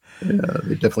 Yeah,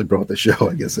 they definitely brought the show,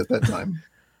 I guess, at that time.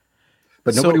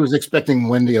 But nobody was expecting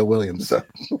Wendy O. Williams. So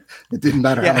it didn't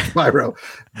matter how much pyro.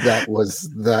 That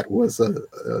was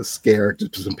a scare to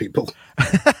some people.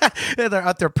 Yeah, they're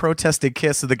out there protesting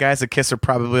Kiss, and the guys at Kiss are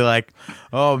probably like,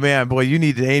 "Oh man, boy, you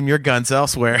need to aim your guns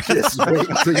elsewhere." Just wait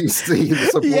until you see the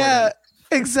support. Yeah,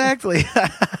 exactly.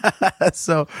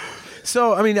 So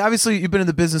I mean, obviously, you've been in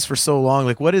the business for so long.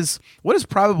 Like, what is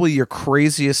probably your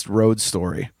craziest road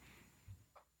story?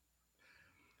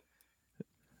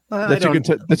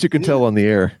 That you can tell on the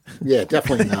air. Yeah,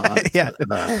 definitely not. Yeah.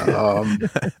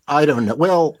 I don't know.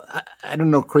 Well, I don't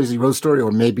know, crazy road story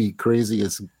or maybe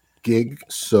craziest gig.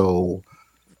 So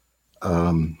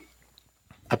I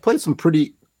played some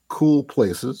pretty cool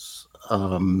places,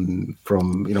 from,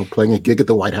 playing a gig at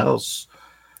the White House,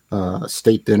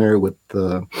 state dinner with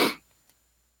Lou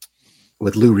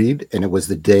Reed, and it was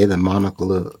the day the Monica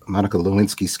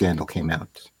Lewinsky scandal came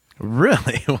out.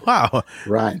 Really? Wow.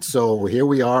 Right. So here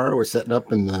we are. We're setting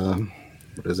up in the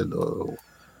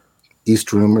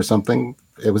East Room or something.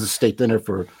 It was a state dinner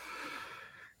for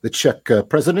the Czech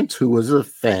president, who was a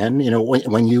fan.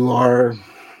 When you are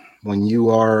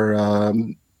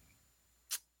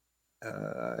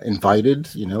invited,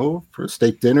 for a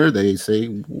state dinner, they say,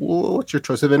 well, "What's your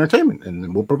choice of entertainment?"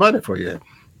 And we'll provide it for you.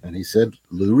 And he said,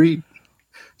 Lou Reed.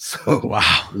 So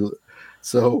wow.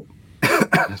 So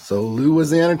Lou was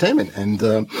the entertainment, and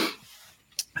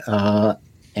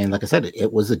like I said,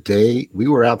 it was a day we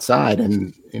were outside,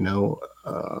 and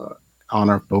on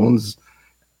our phones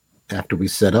after we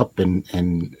set up,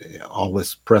 and all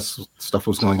this press stuff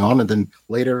was going on, and then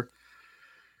later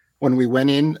when we went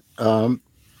in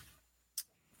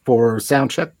for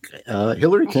sound check,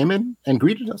 Hillary came in and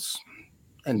greeted us,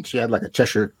 and she had like a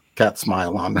Cheshire cat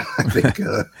smile on. I think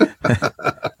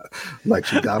like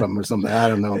she got him or something. I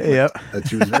don't know. Yep.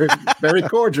 She was very, very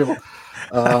cordial.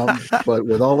 But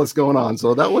with all this going on,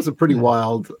 so that was a pretty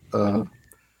wild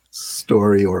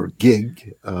story or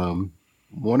gig.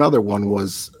 One other one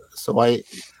was, so I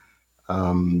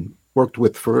worked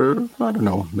with for, I don't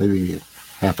know, maybe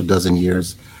half a dozen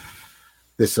years,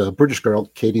 this British girl,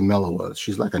 Katie Melua.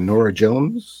 She's like a Nora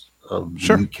Jones of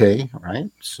the UK, right?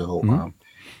 So,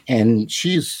 and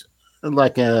she's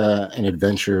like an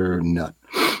adventure nut.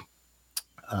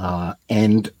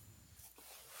 And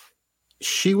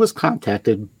she was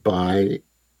contacted by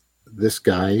this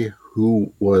guy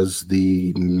who was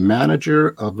the manager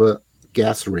of a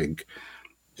gas rig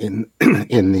in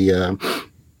the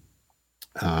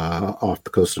off the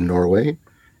coast of Norway,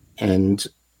 and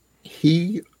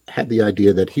he had the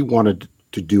idea that he wanted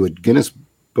to do a Guinness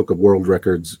Book of World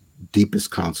Records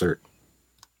deepest concert.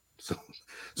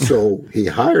 So he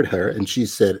hired her, and she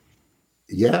said,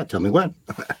 "Yeah, tell me when."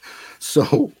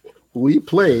 So we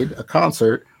played a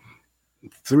concert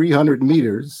 300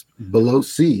 meters below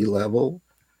sea level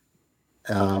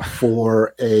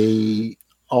for a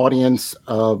audience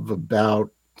of about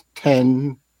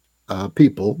 10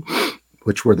 people,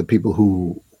 which were the people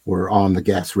who were on the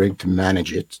gas rig to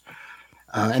manage it.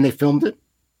 And they filmed it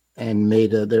and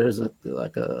made there's a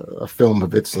film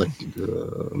of it's like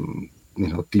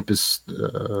deepest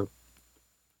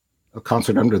a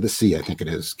concert under the sea, I think it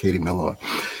is, Katie Melua.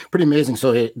 Pretty amazing.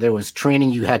 So there was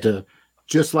training. You had to,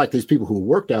 just like these people who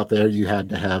worked out there, you had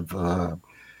to have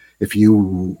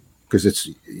because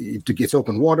it's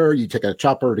open water, you take a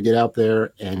chopper to get out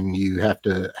there, and you have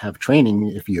to have training.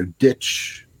 If you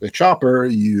ditch the chopper,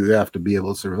 you have to be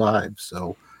able to survive.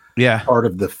 So yeah, part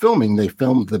of the filming, they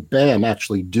filmed the band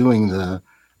actually doing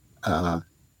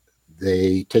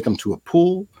they take them to a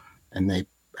pool, and they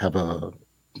have a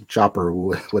chopper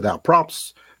without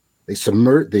props. They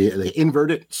they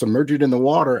invert it, submerge it in the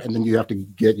water, and then you have to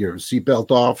get your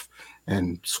seatbelt off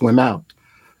and swim out.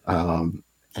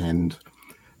 And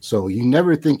so you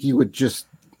never think you would just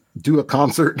do a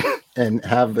concert and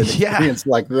have an experience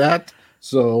like that.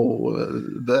 So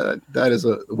that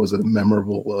was a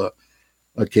memorable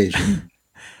occasion.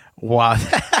 Wow.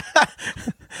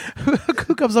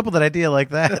 Who comes up with an idea like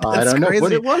that? That's I don't know crazy.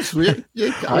 what it was. I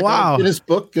got in his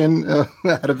book and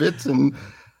out of it, and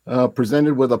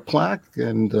presented with a plaque.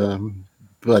 And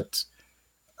but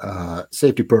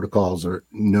safety protocols are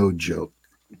no joke.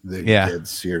 They're dead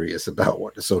serious about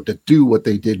what. So to do what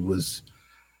they did was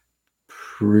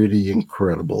pretty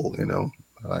incredible.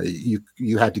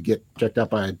 You had to get checked out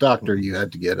by a doctor. You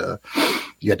had to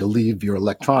leave your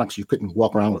electronics. You couldn't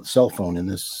walk around with a cell phone in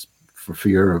this for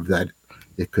fear of that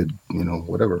it could,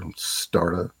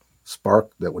 start a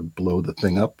spark that would blow the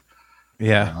thing up.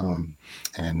 Yeah.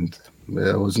 And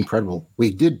it was incredible.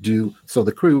 We did the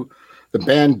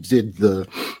band did the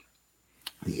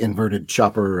inverted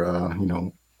chopper,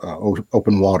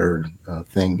 open water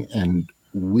thing. And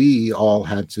we all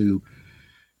had to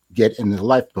get in the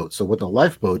lifeboat. So what the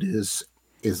lifeboat is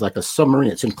like a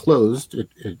submarine. It's enclosed.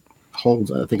 It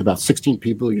holds, I think, about 16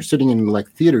 people. You're sitting in like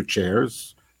theater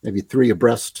chairs, maybe 3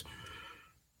 abreast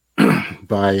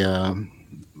by,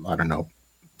 I don't know,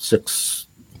 six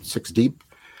deep.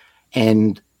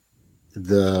 And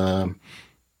the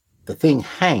thing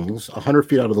hangs 100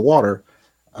 feet out of the water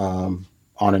on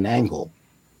an angle.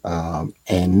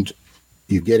 And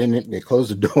you get in it, they close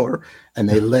the door, and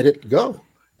they let it go.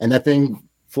 And that thing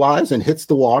flies and hits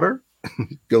the water,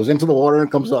 goes into the water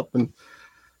and comes up and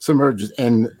submerges.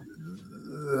 And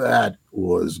that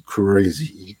was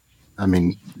crazy. I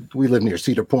mean, we live near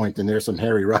Cedar Point, and there's some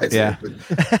hairy rides. Yeah.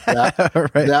 That,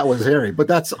 Right. that was hairy. But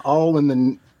that's all in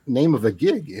the name of a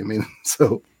gig. I mean,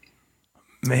 so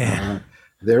Man.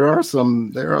 there are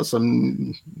some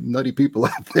nutty people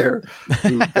out there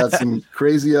who got some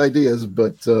crazy ideas,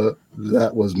 but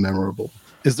that was memorable.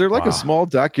 Is there like Wow. a small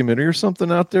documentary or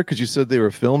something out there? Because you said they were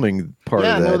filming part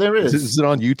Yeah, of that. no, there is. Is it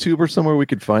on YouTube or somewhere we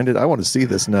could find it? I want to see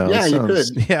this now. Yeah, It you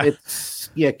sounds- could. Yeah. It's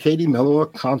Katie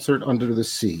Melua Concert Under the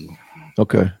Sea,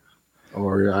 Okay.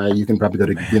 or you can probably go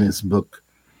to Guinness Book.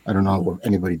 I don't know if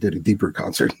anybody did a deeper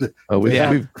concert.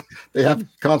 Yeah. They have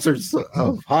concerts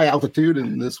of high altitude,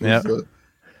 and this was Yeah.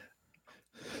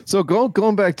 So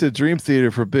going back to Dream Theater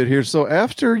for a bit here. So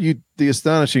after the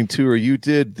Astonishing tour, you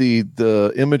did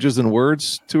the Images and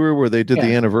Words tour where they did the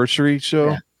Yeah. anniversary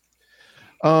show.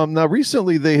 Yeah. Now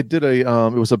recently they did it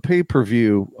was a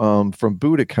pay-per-view from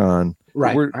Budokan.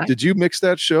 Right. Did you mix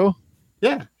that show?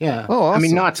 Yeah. Oh, I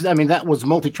mean, awesome. that was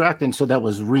multi-tracked, and so that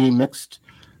was remixed.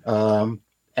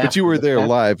 But you were there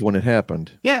live when it happened.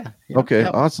 Yeah. Okay,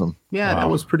 That, awesome. yeah, Wow. that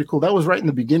was pretty cool. That was right in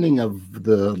the beginning of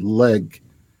the leg.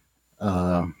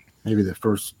 Maybe the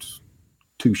first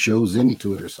 2 shows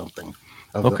into it or something.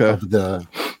 Of the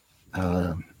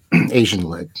Asian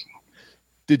leg.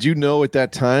 Did you know at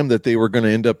that time that they were going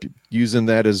to end up using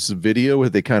that as video?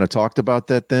 Had they kind of talked about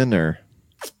that then, or?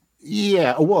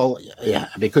 Yeah, well, yeah,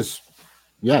 because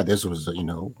this was a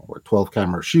 12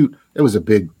 camera shoot. It was a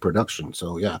big production,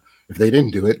 so yeah, if they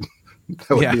didn't do it, that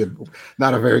would be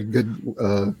not a very good,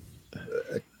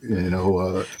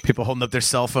 People holding up their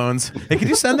cell phones. Hey, could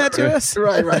you send that to us?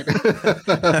 right.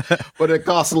 But it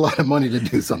costs a lot of money to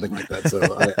do something like that, so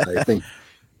I think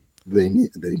they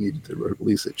needed to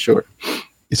release it short.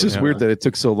 It's just weird that it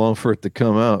took so long for it to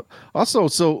come out. Also,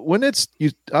 so when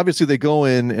obviously they go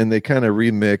in and they kind of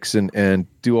remix and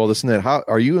do all this and that. How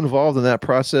are you involved in that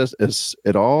process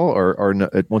at all, or no,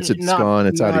 once it's gone,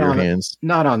 it's out of your hands?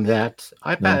 Not on that.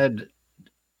 I've had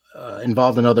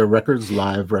involved in other records,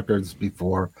 live records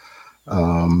before.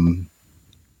 There's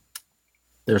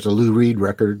a Lou Reed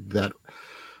record that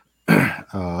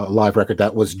a live record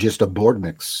that was just a board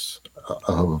mix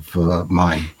of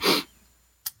mine.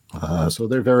 So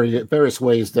there are various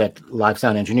ways that live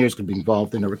sound engineers could be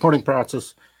involved in the recording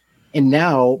process. And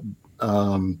now,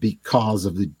 because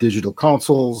of the digital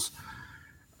consoles,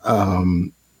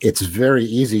 it's very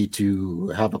easy to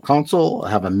have a console,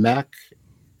 have a Mac.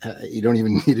 You don't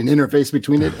even need an interface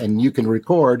between it, and you can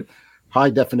record high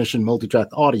definition multi-track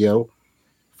audio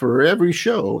for every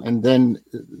show. And then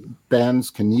bands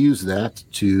can use that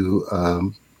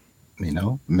to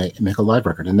make a live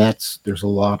record, and there's a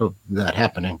lot of that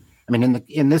happening. I mean,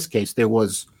 in this case, there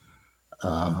was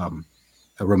a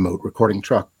remote recording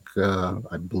truck,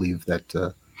 I believe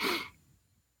that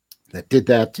did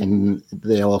that, and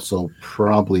they also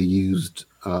probably used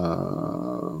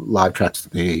live tracks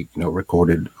that they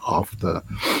recorded off the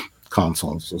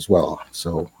consoles as well.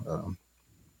 So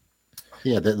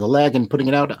the lag in putting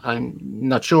it out, I'm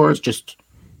not sure. It's just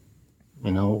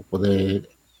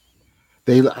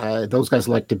those guys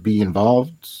like to be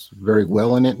involved very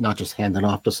well in it, not just hand it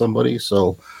off to somebody.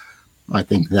 So I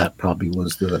think that probably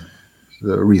was the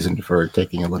reason for it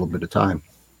taking a little bit of time.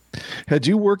 Had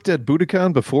you worked at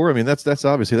Budokan before? I mean, that's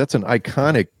obviously that's an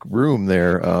iconic room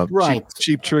there. Right.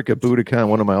 Cheap Trick at Budokan,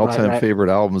 one of my all-time favorite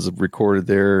albums recorded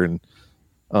there. And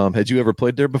had you ever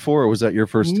played there before, or was that your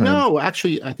first time? No,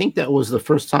 actually, I think that was the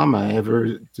first time I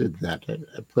ever did that.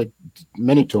 I played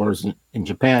many tours in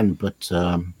Japan, but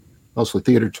mostly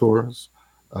theater tours,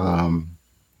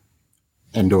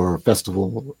 indoor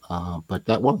festival. But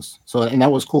that was and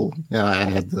that was cool. Yeah, I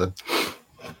had the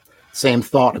same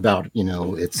thought about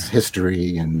its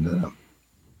history, and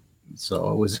so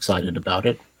I was excited about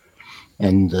it,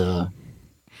 and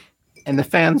the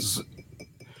fans.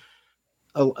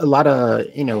 A lot of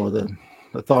the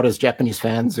thought is Japanese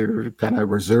fans are kind of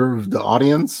reserved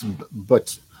audience,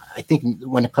 but I think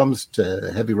when it comes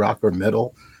to heavy rock or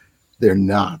metal, they're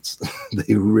not.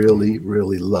 They really,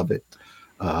 really love it,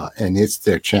 and it's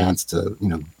their chance to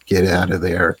get out of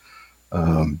their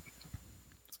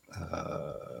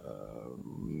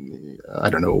I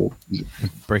don't know,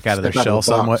 Break out of their step shell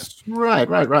the box. somewhat.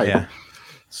 Right. Yeah.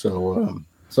 So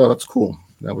that's cool.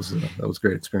 That was a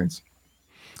great experience.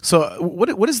 So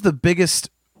what is the biggest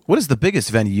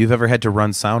venue you've ever had to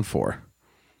run sound for?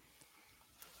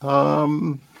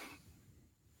 Well,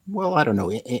 I don't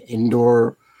know,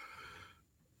 indoor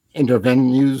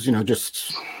venues.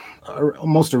 Just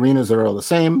most arenas are all the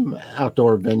same.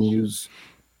 Outdoor venues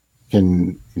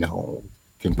can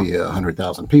be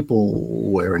 100,000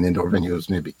 people, where an indoor venue is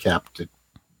maybe capped at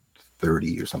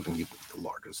 30 or something, even the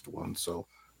largest one. So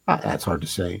that's hard to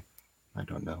say. I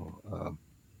don't know.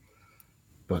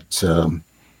 But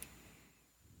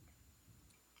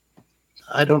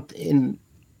I don't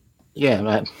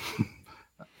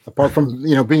apart from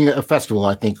being a festival,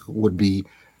 I think would be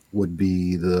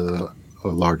the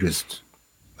largest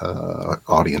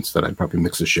audience that I'd probably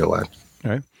mix a show at.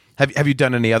 All right. Have you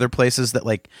done any other places that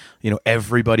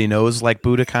everybody knows, like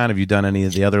Budokan? Have you done any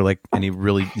of the other any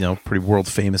really pretty world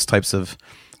famous types of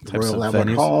Royal Albert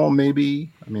venues? Hall,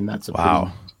 maybe. I mean, that's a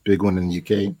pretty big one in the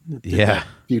UK. Did that a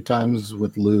few times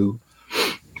with Lou.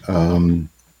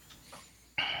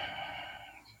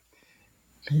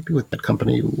 Maybe with that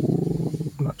company,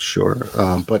 I'm not sure.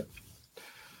 But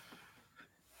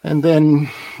and then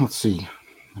let's see.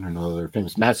 I don't know. They're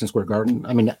famous. Madison Square Garden.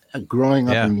 I mean, growing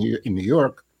up in New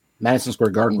York, Madison Square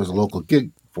Garden was a local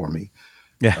gig for me.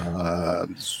 Yeah.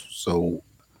 So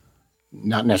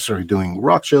not necessarily doing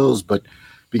rock shows, but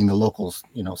being the local,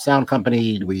 sound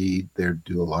company, we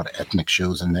do a lot of ethnic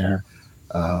shows in there.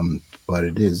 But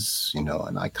it is, an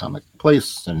iconic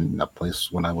place, and a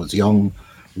place when I was young,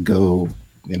 go,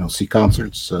 see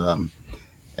concerts.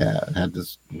 Had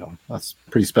this, that's a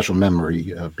pretty special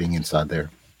memory of being inside there.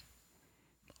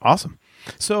 Awesome.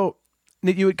 So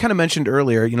you had kind of mentioned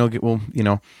earlier, we'll,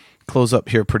 close up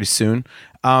here pretty soon.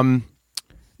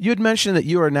 You had mentioned that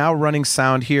you are now running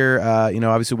sound here.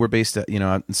 Obviously we're based at,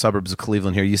 in suburbs of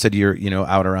Cleveland here. You said you're,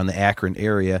 out around the Akron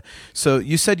area. So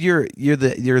you said you're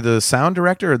the sound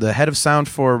director or the head of sound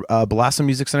for Blossom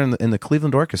Music Center in the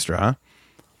Cleveland Orchestra, huh?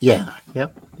 Yeah.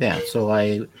 Yep. Yeah. So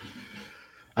I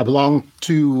belong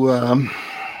to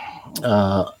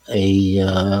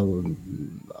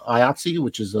IATSE,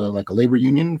 which is like a labor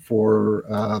union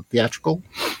for theatrical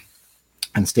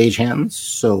and stagehands.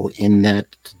 So in that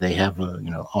they have a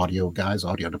audio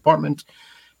department,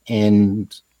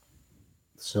 and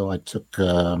so I took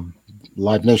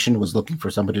Live Nation was looking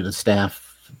for somebody to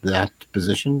staff that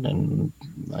position, and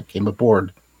I came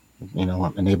aboard.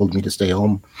 Enabled me to stay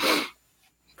home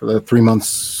for the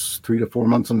 3 to 4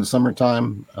 months in the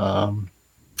summertime,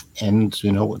 and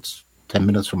it's 10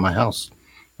 minutes from my house,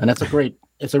 and it's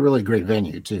a really great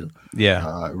venue too.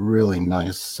 Yeah. Really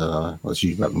nice. As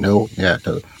you know,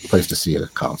 a place to see a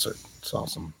concert. It's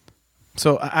awesome.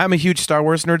 So I'm a huge Star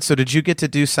Wars nerd. So did you get to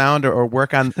do sound or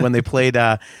work on when they played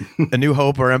A New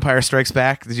Hope or Empire Strikes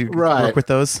Back? Did you work with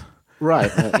those?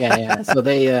 Right. Yeah. So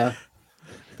they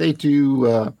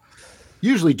do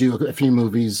usually do a few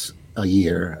movies a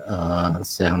year,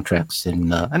 soundtracks,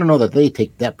 and I don't know that they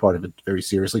take that part of it very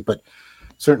seriously, but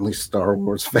certainly Star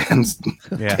Wars fans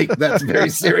take that very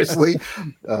seriously.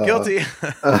 Guilty.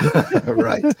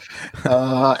 Right.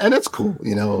 And it's cool,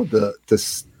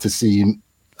 to see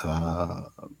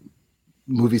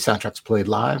movie soundtracks played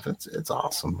live. It's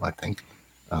awesome, I think.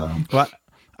 Well,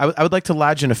 I would like to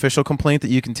lodge an official complaint that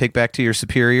you can take back to your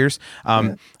superiors.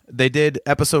 They did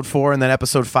episode 4 and then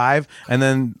episode 5, and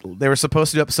then they were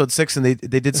supposed to do episode 6, and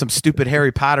they did some stupid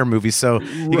Harry Potter movies. So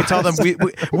you can tell them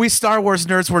we Star Wars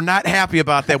nerds were not happy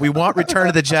about that. We want Return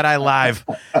of the Jedi live.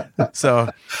 So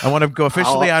I want to go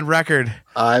officially on record.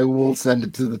 I will send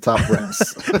it to the top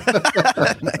brass.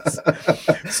 Nice.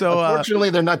 So unfortunately,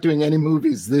 they're not doing any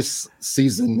movies this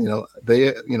season.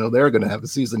 They're going to have a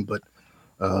season, but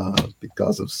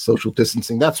because of social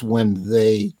distancing, that's when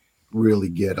they really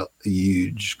get a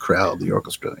huge crowd, the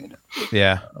orchestra.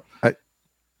 Yeah.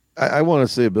 I want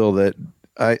to say, Bill, that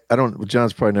I don't,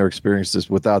 John's probably never experienced this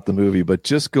without the movie, but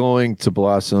just going to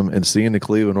Blossom and seeing the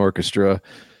Cleveland Orchestra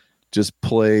just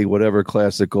play whatever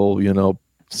classical,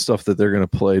 stuff that they're going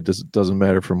to play, doesn't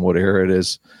matter from what era it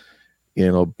is,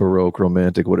 Baroque,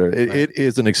 Romantic, whatever. It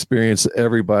is an experience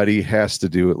everybody has to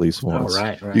do at least once. Oh,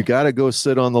 right. You got to go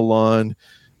sit on the lawn.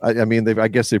 I mean, I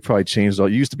guess they probably changed all.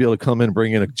 You used to be able to come in and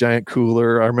bring in a giant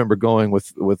cooler. I remember going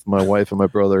with my wife and my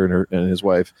brother and his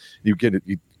wife. You get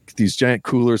these giant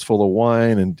coolers full of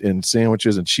wine and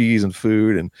sandwiches and cheese and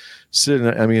food and sitting.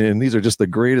 I mean, and these are just the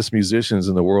greatest musicians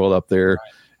in the world up there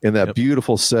in that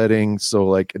beautiful setting.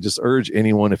 So, I just urge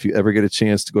anyone, if you ever get a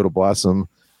chance to go to Blossom,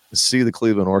 see the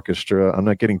Cleveland Orchestra. I'm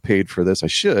not getting paid for this. I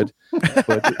should,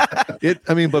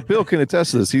 but Bill can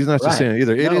attest to this. He's not just saying it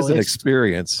either. It is an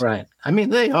experience. Right. I mean,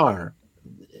 they are,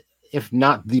 if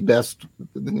not the best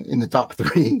in the top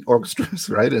 3 orchestras,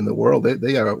 right, in the world.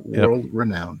 They are world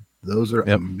renowned. Those are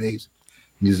amazing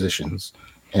musicians.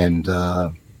 And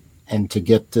to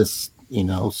get this,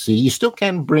 see, you still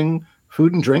can bring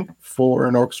food and drink for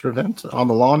an orchestra event on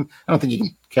the lawn. I don't think you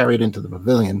can carry it into the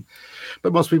pavilion,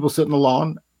 but most people sit in the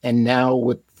lawn. And now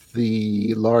with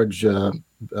the large, LED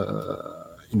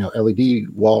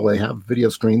wall, they have video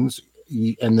screens,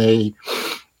 and they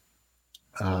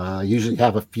usually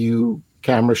have a few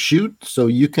cameras shoot, so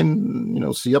you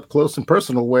can, see up close and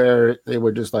personal, where they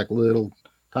were just like little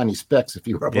tiny specks if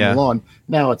you were up on the lawn.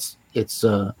 Now it's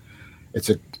a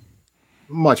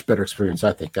much better experience,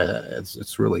 I think.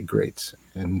 It's really great,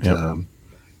 and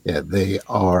they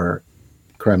are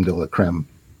creme de la creme.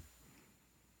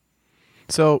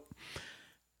 So,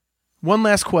 one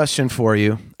last question for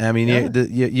you. I mean,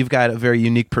 you've got a very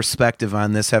unique perspective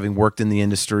on this, having worked in the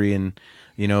industry and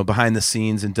behind the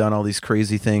scenes and done all these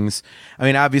crazy things. I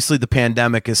mean, obviously, the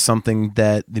pandemic is something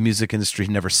that the music industry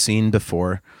had never seen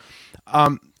before.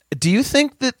 Do you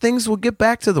think that things will get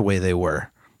back to the way they were?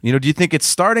 Do you think it's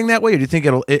starting that way, or do you think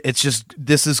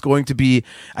this is going to be,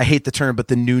 I hate the term, but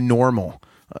the new normal?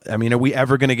 I mean, are we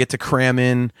ever going to get to cram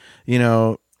in,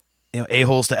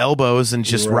 a-holes to elbows and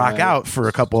just rock out for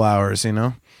a couple hours,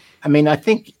 I mean, I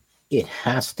think it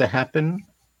has to happen,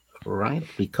 right?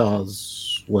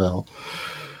 Because, well,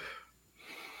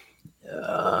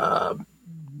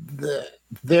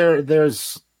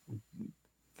 there's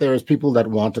people that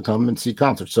want to come and see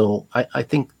concerts. So I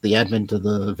think the advent of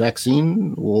the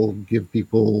vaccine will give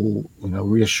people,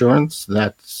 reassurance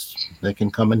that they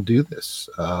can come and do this.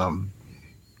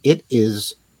 It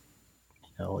is,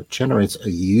 it generates a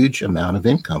huge amount of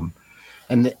income.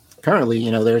 And currently,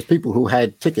 there's people who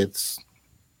had tickets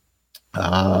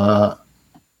for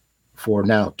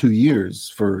now 2 years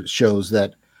for shows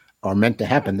that are meant to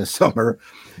happen this summer.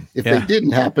 If they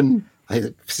didn't happen,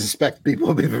 I suspect people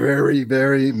will be very,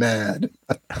 very mad.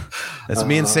 That's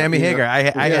me and Sammy Hagar. I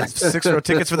had 6-row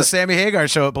tickets for the Sammy Hagar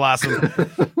show at Blossom.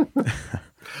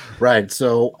 Right.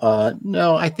 So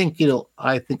no, I think it'll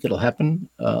happen.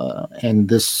 And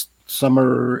this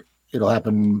summer it'll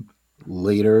happen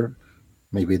later.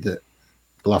 Maybe the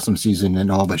Blossom season and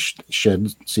all the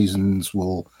shed seasons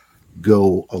will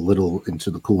go a little into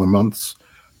the cooler months,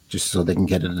 just so they can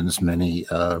get it in as many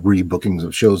rebookings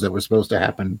of shows that were supposed to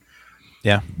happen.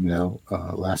 Yeah.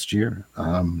 Last year.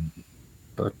 I'm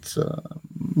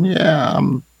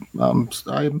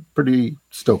pretty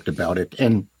stoked about it.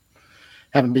 And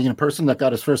having been a person that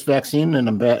got his first vaccine, and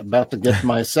I'm about to get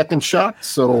my second shot,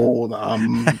 so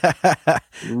I'm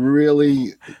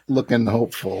really looking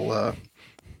hopeful.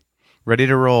 Ready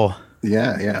to roll.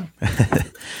 Yeah.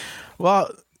 Well,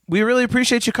 we really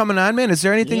appreciate you coming on, man. Is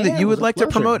there anything that you would like to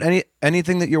promote?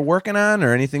 Anything that you're working on,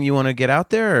 or anything you want to get out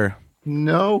there? Or?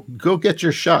 No, go get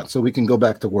your shot so we can go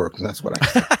back to work. That's what I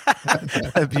say.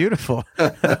 Beautiful.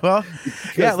 Well,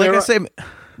 yeah, like I say,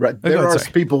 right. There are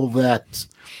people that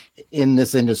in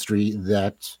this industry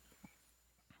that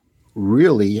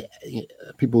really,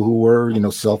 people who were,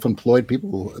 self-employed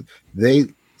people, they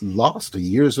lost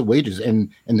years of wages. And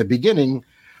in the beginning,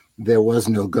 there was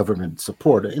no government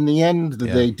support. In the end,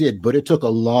 they did, but it took a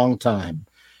long time.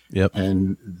 Yep.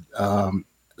 And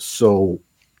so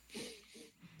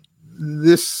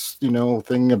this,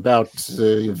 thing about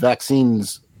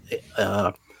vaccines, it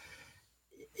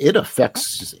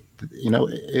affects,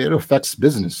 it affects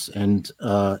business, and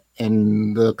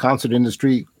the concert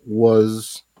industry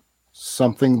was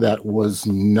something that was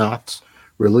not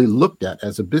really looked at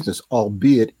as a business,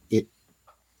 albeit it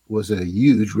was a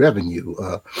huge revenue.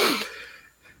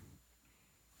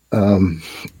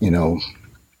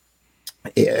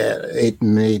 It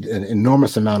made an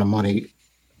enormous amount of money,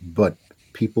 but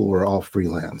people were all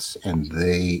freelance, and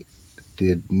they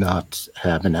did not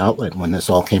have an outlet when this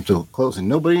all came to a close, and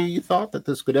nobody thought that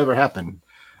this could ever happen.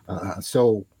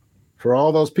 So for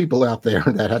all those people out there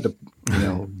that had to,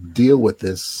 deal with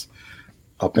this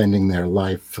upending their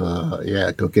life,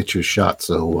 go get your shot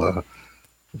so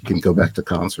you can go back to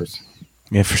concerts.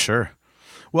 Yeah, for sure.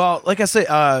 Well, like I say,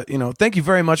 thank you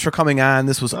very much for coming on.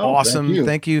 This was awesome.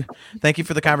 Thank you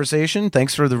for the conversation.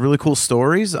 Thanks for the really cool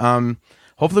stories.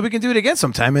 Hopefully we can do it again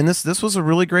sometime. And this was a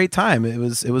really great time. It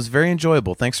was very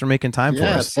enjoyable. Thanks for making time for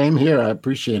us. Same here. I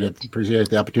appreciate it. Appreciate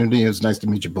the opportunity. It was nice to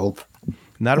meet you both.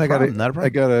 Not a problem. I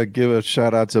gotta give a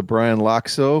shout out to Brian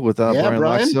Loxo. Without Brian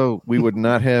Loxo, we would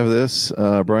not have this.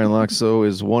 Brian Loxo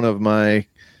is one of my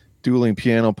dueling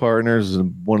piano partners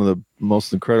and one of the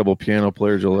most incredible piano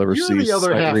players you'll ever see. You're the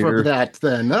other half reader. of that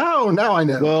then. Oh, now I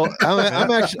know. Well,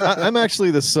 I'm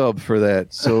actually the sub for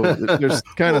that. So there's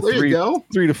kind of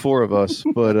 3 to 4 of us.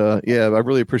 But yeah, I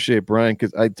really appreciate Brian,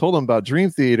 because I told him about Dream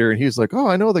Theater and he's like, oh,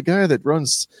 I know the guy that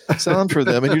runs sound for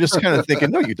them. And you're just kind of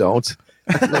thinking, no, you don't.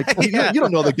 Like, you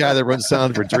don't know the guy that runs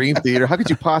sound for Dream Theater. How could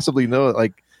you possibly know it?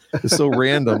 Like, it's so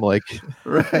random, like,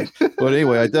 right. But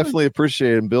anyway, I definitely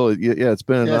appreciate it, Bill. Yeah, it's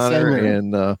been an honor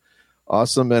and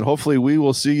awesome. And hopefully we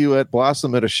will see you at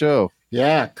Blossom at a show.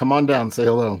 Yeah, come on down, say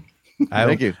hello.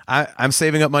 Thank you. I'm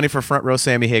saving up money for front row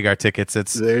Sammy Hagar tickets.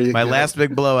 It's my last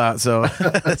big blowout. So,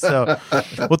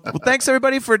 well, thanks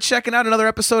everybody for checking out another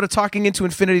episode of Talking Into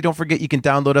Infinity. Don't forget you can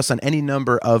download us on any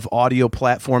number of audio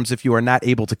platforms if you are not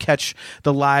able to catch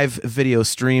the live video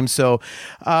stream. So,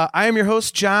 I am your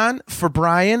host, John, for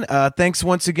Brian. Thanks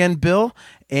once again, Bill,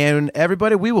 and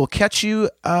everybody. We will catch you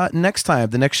next time.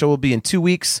 The next show will be in 2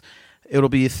 weeks. It'll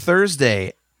be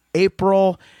Thursday,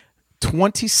 April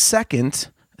 22nd.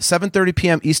 7:30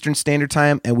 p.m. Eastern Standard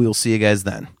Time, and we will see you guys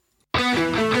then.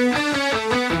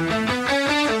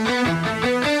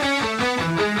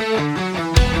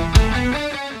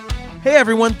 Hey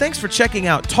everyone, thanks for checking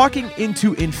out Talking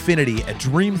Into Infinity, a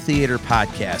Dream Theater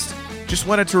podcast. Just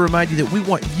wanted to remind you that we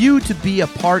want you to be a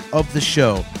part of the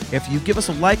show. If you give us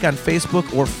a like on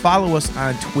Facebook or follow us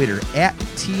on Twitter at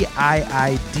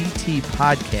TIIDT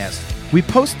Podcast, we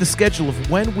post the schedule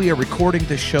of when we are recording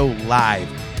the show live.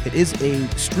 It is a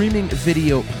streaming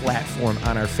video platform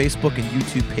on our Facebook and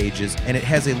YouTube pages, and it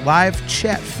has a live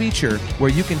chat feature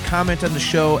where you can comment on the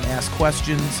show, ask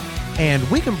questions, and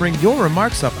we can bring your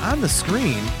remarks up on the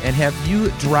screen and have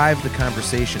you drive the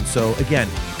conversation. So again,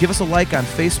 give us a like on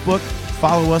Facebook,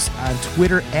 follow us on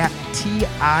Twitter at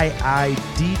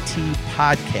TIIDT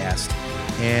Podcast,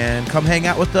 and come hang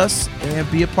out with us and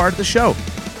be a part of the show.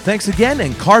 Thanks again,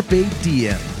 and Carpe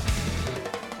Diem.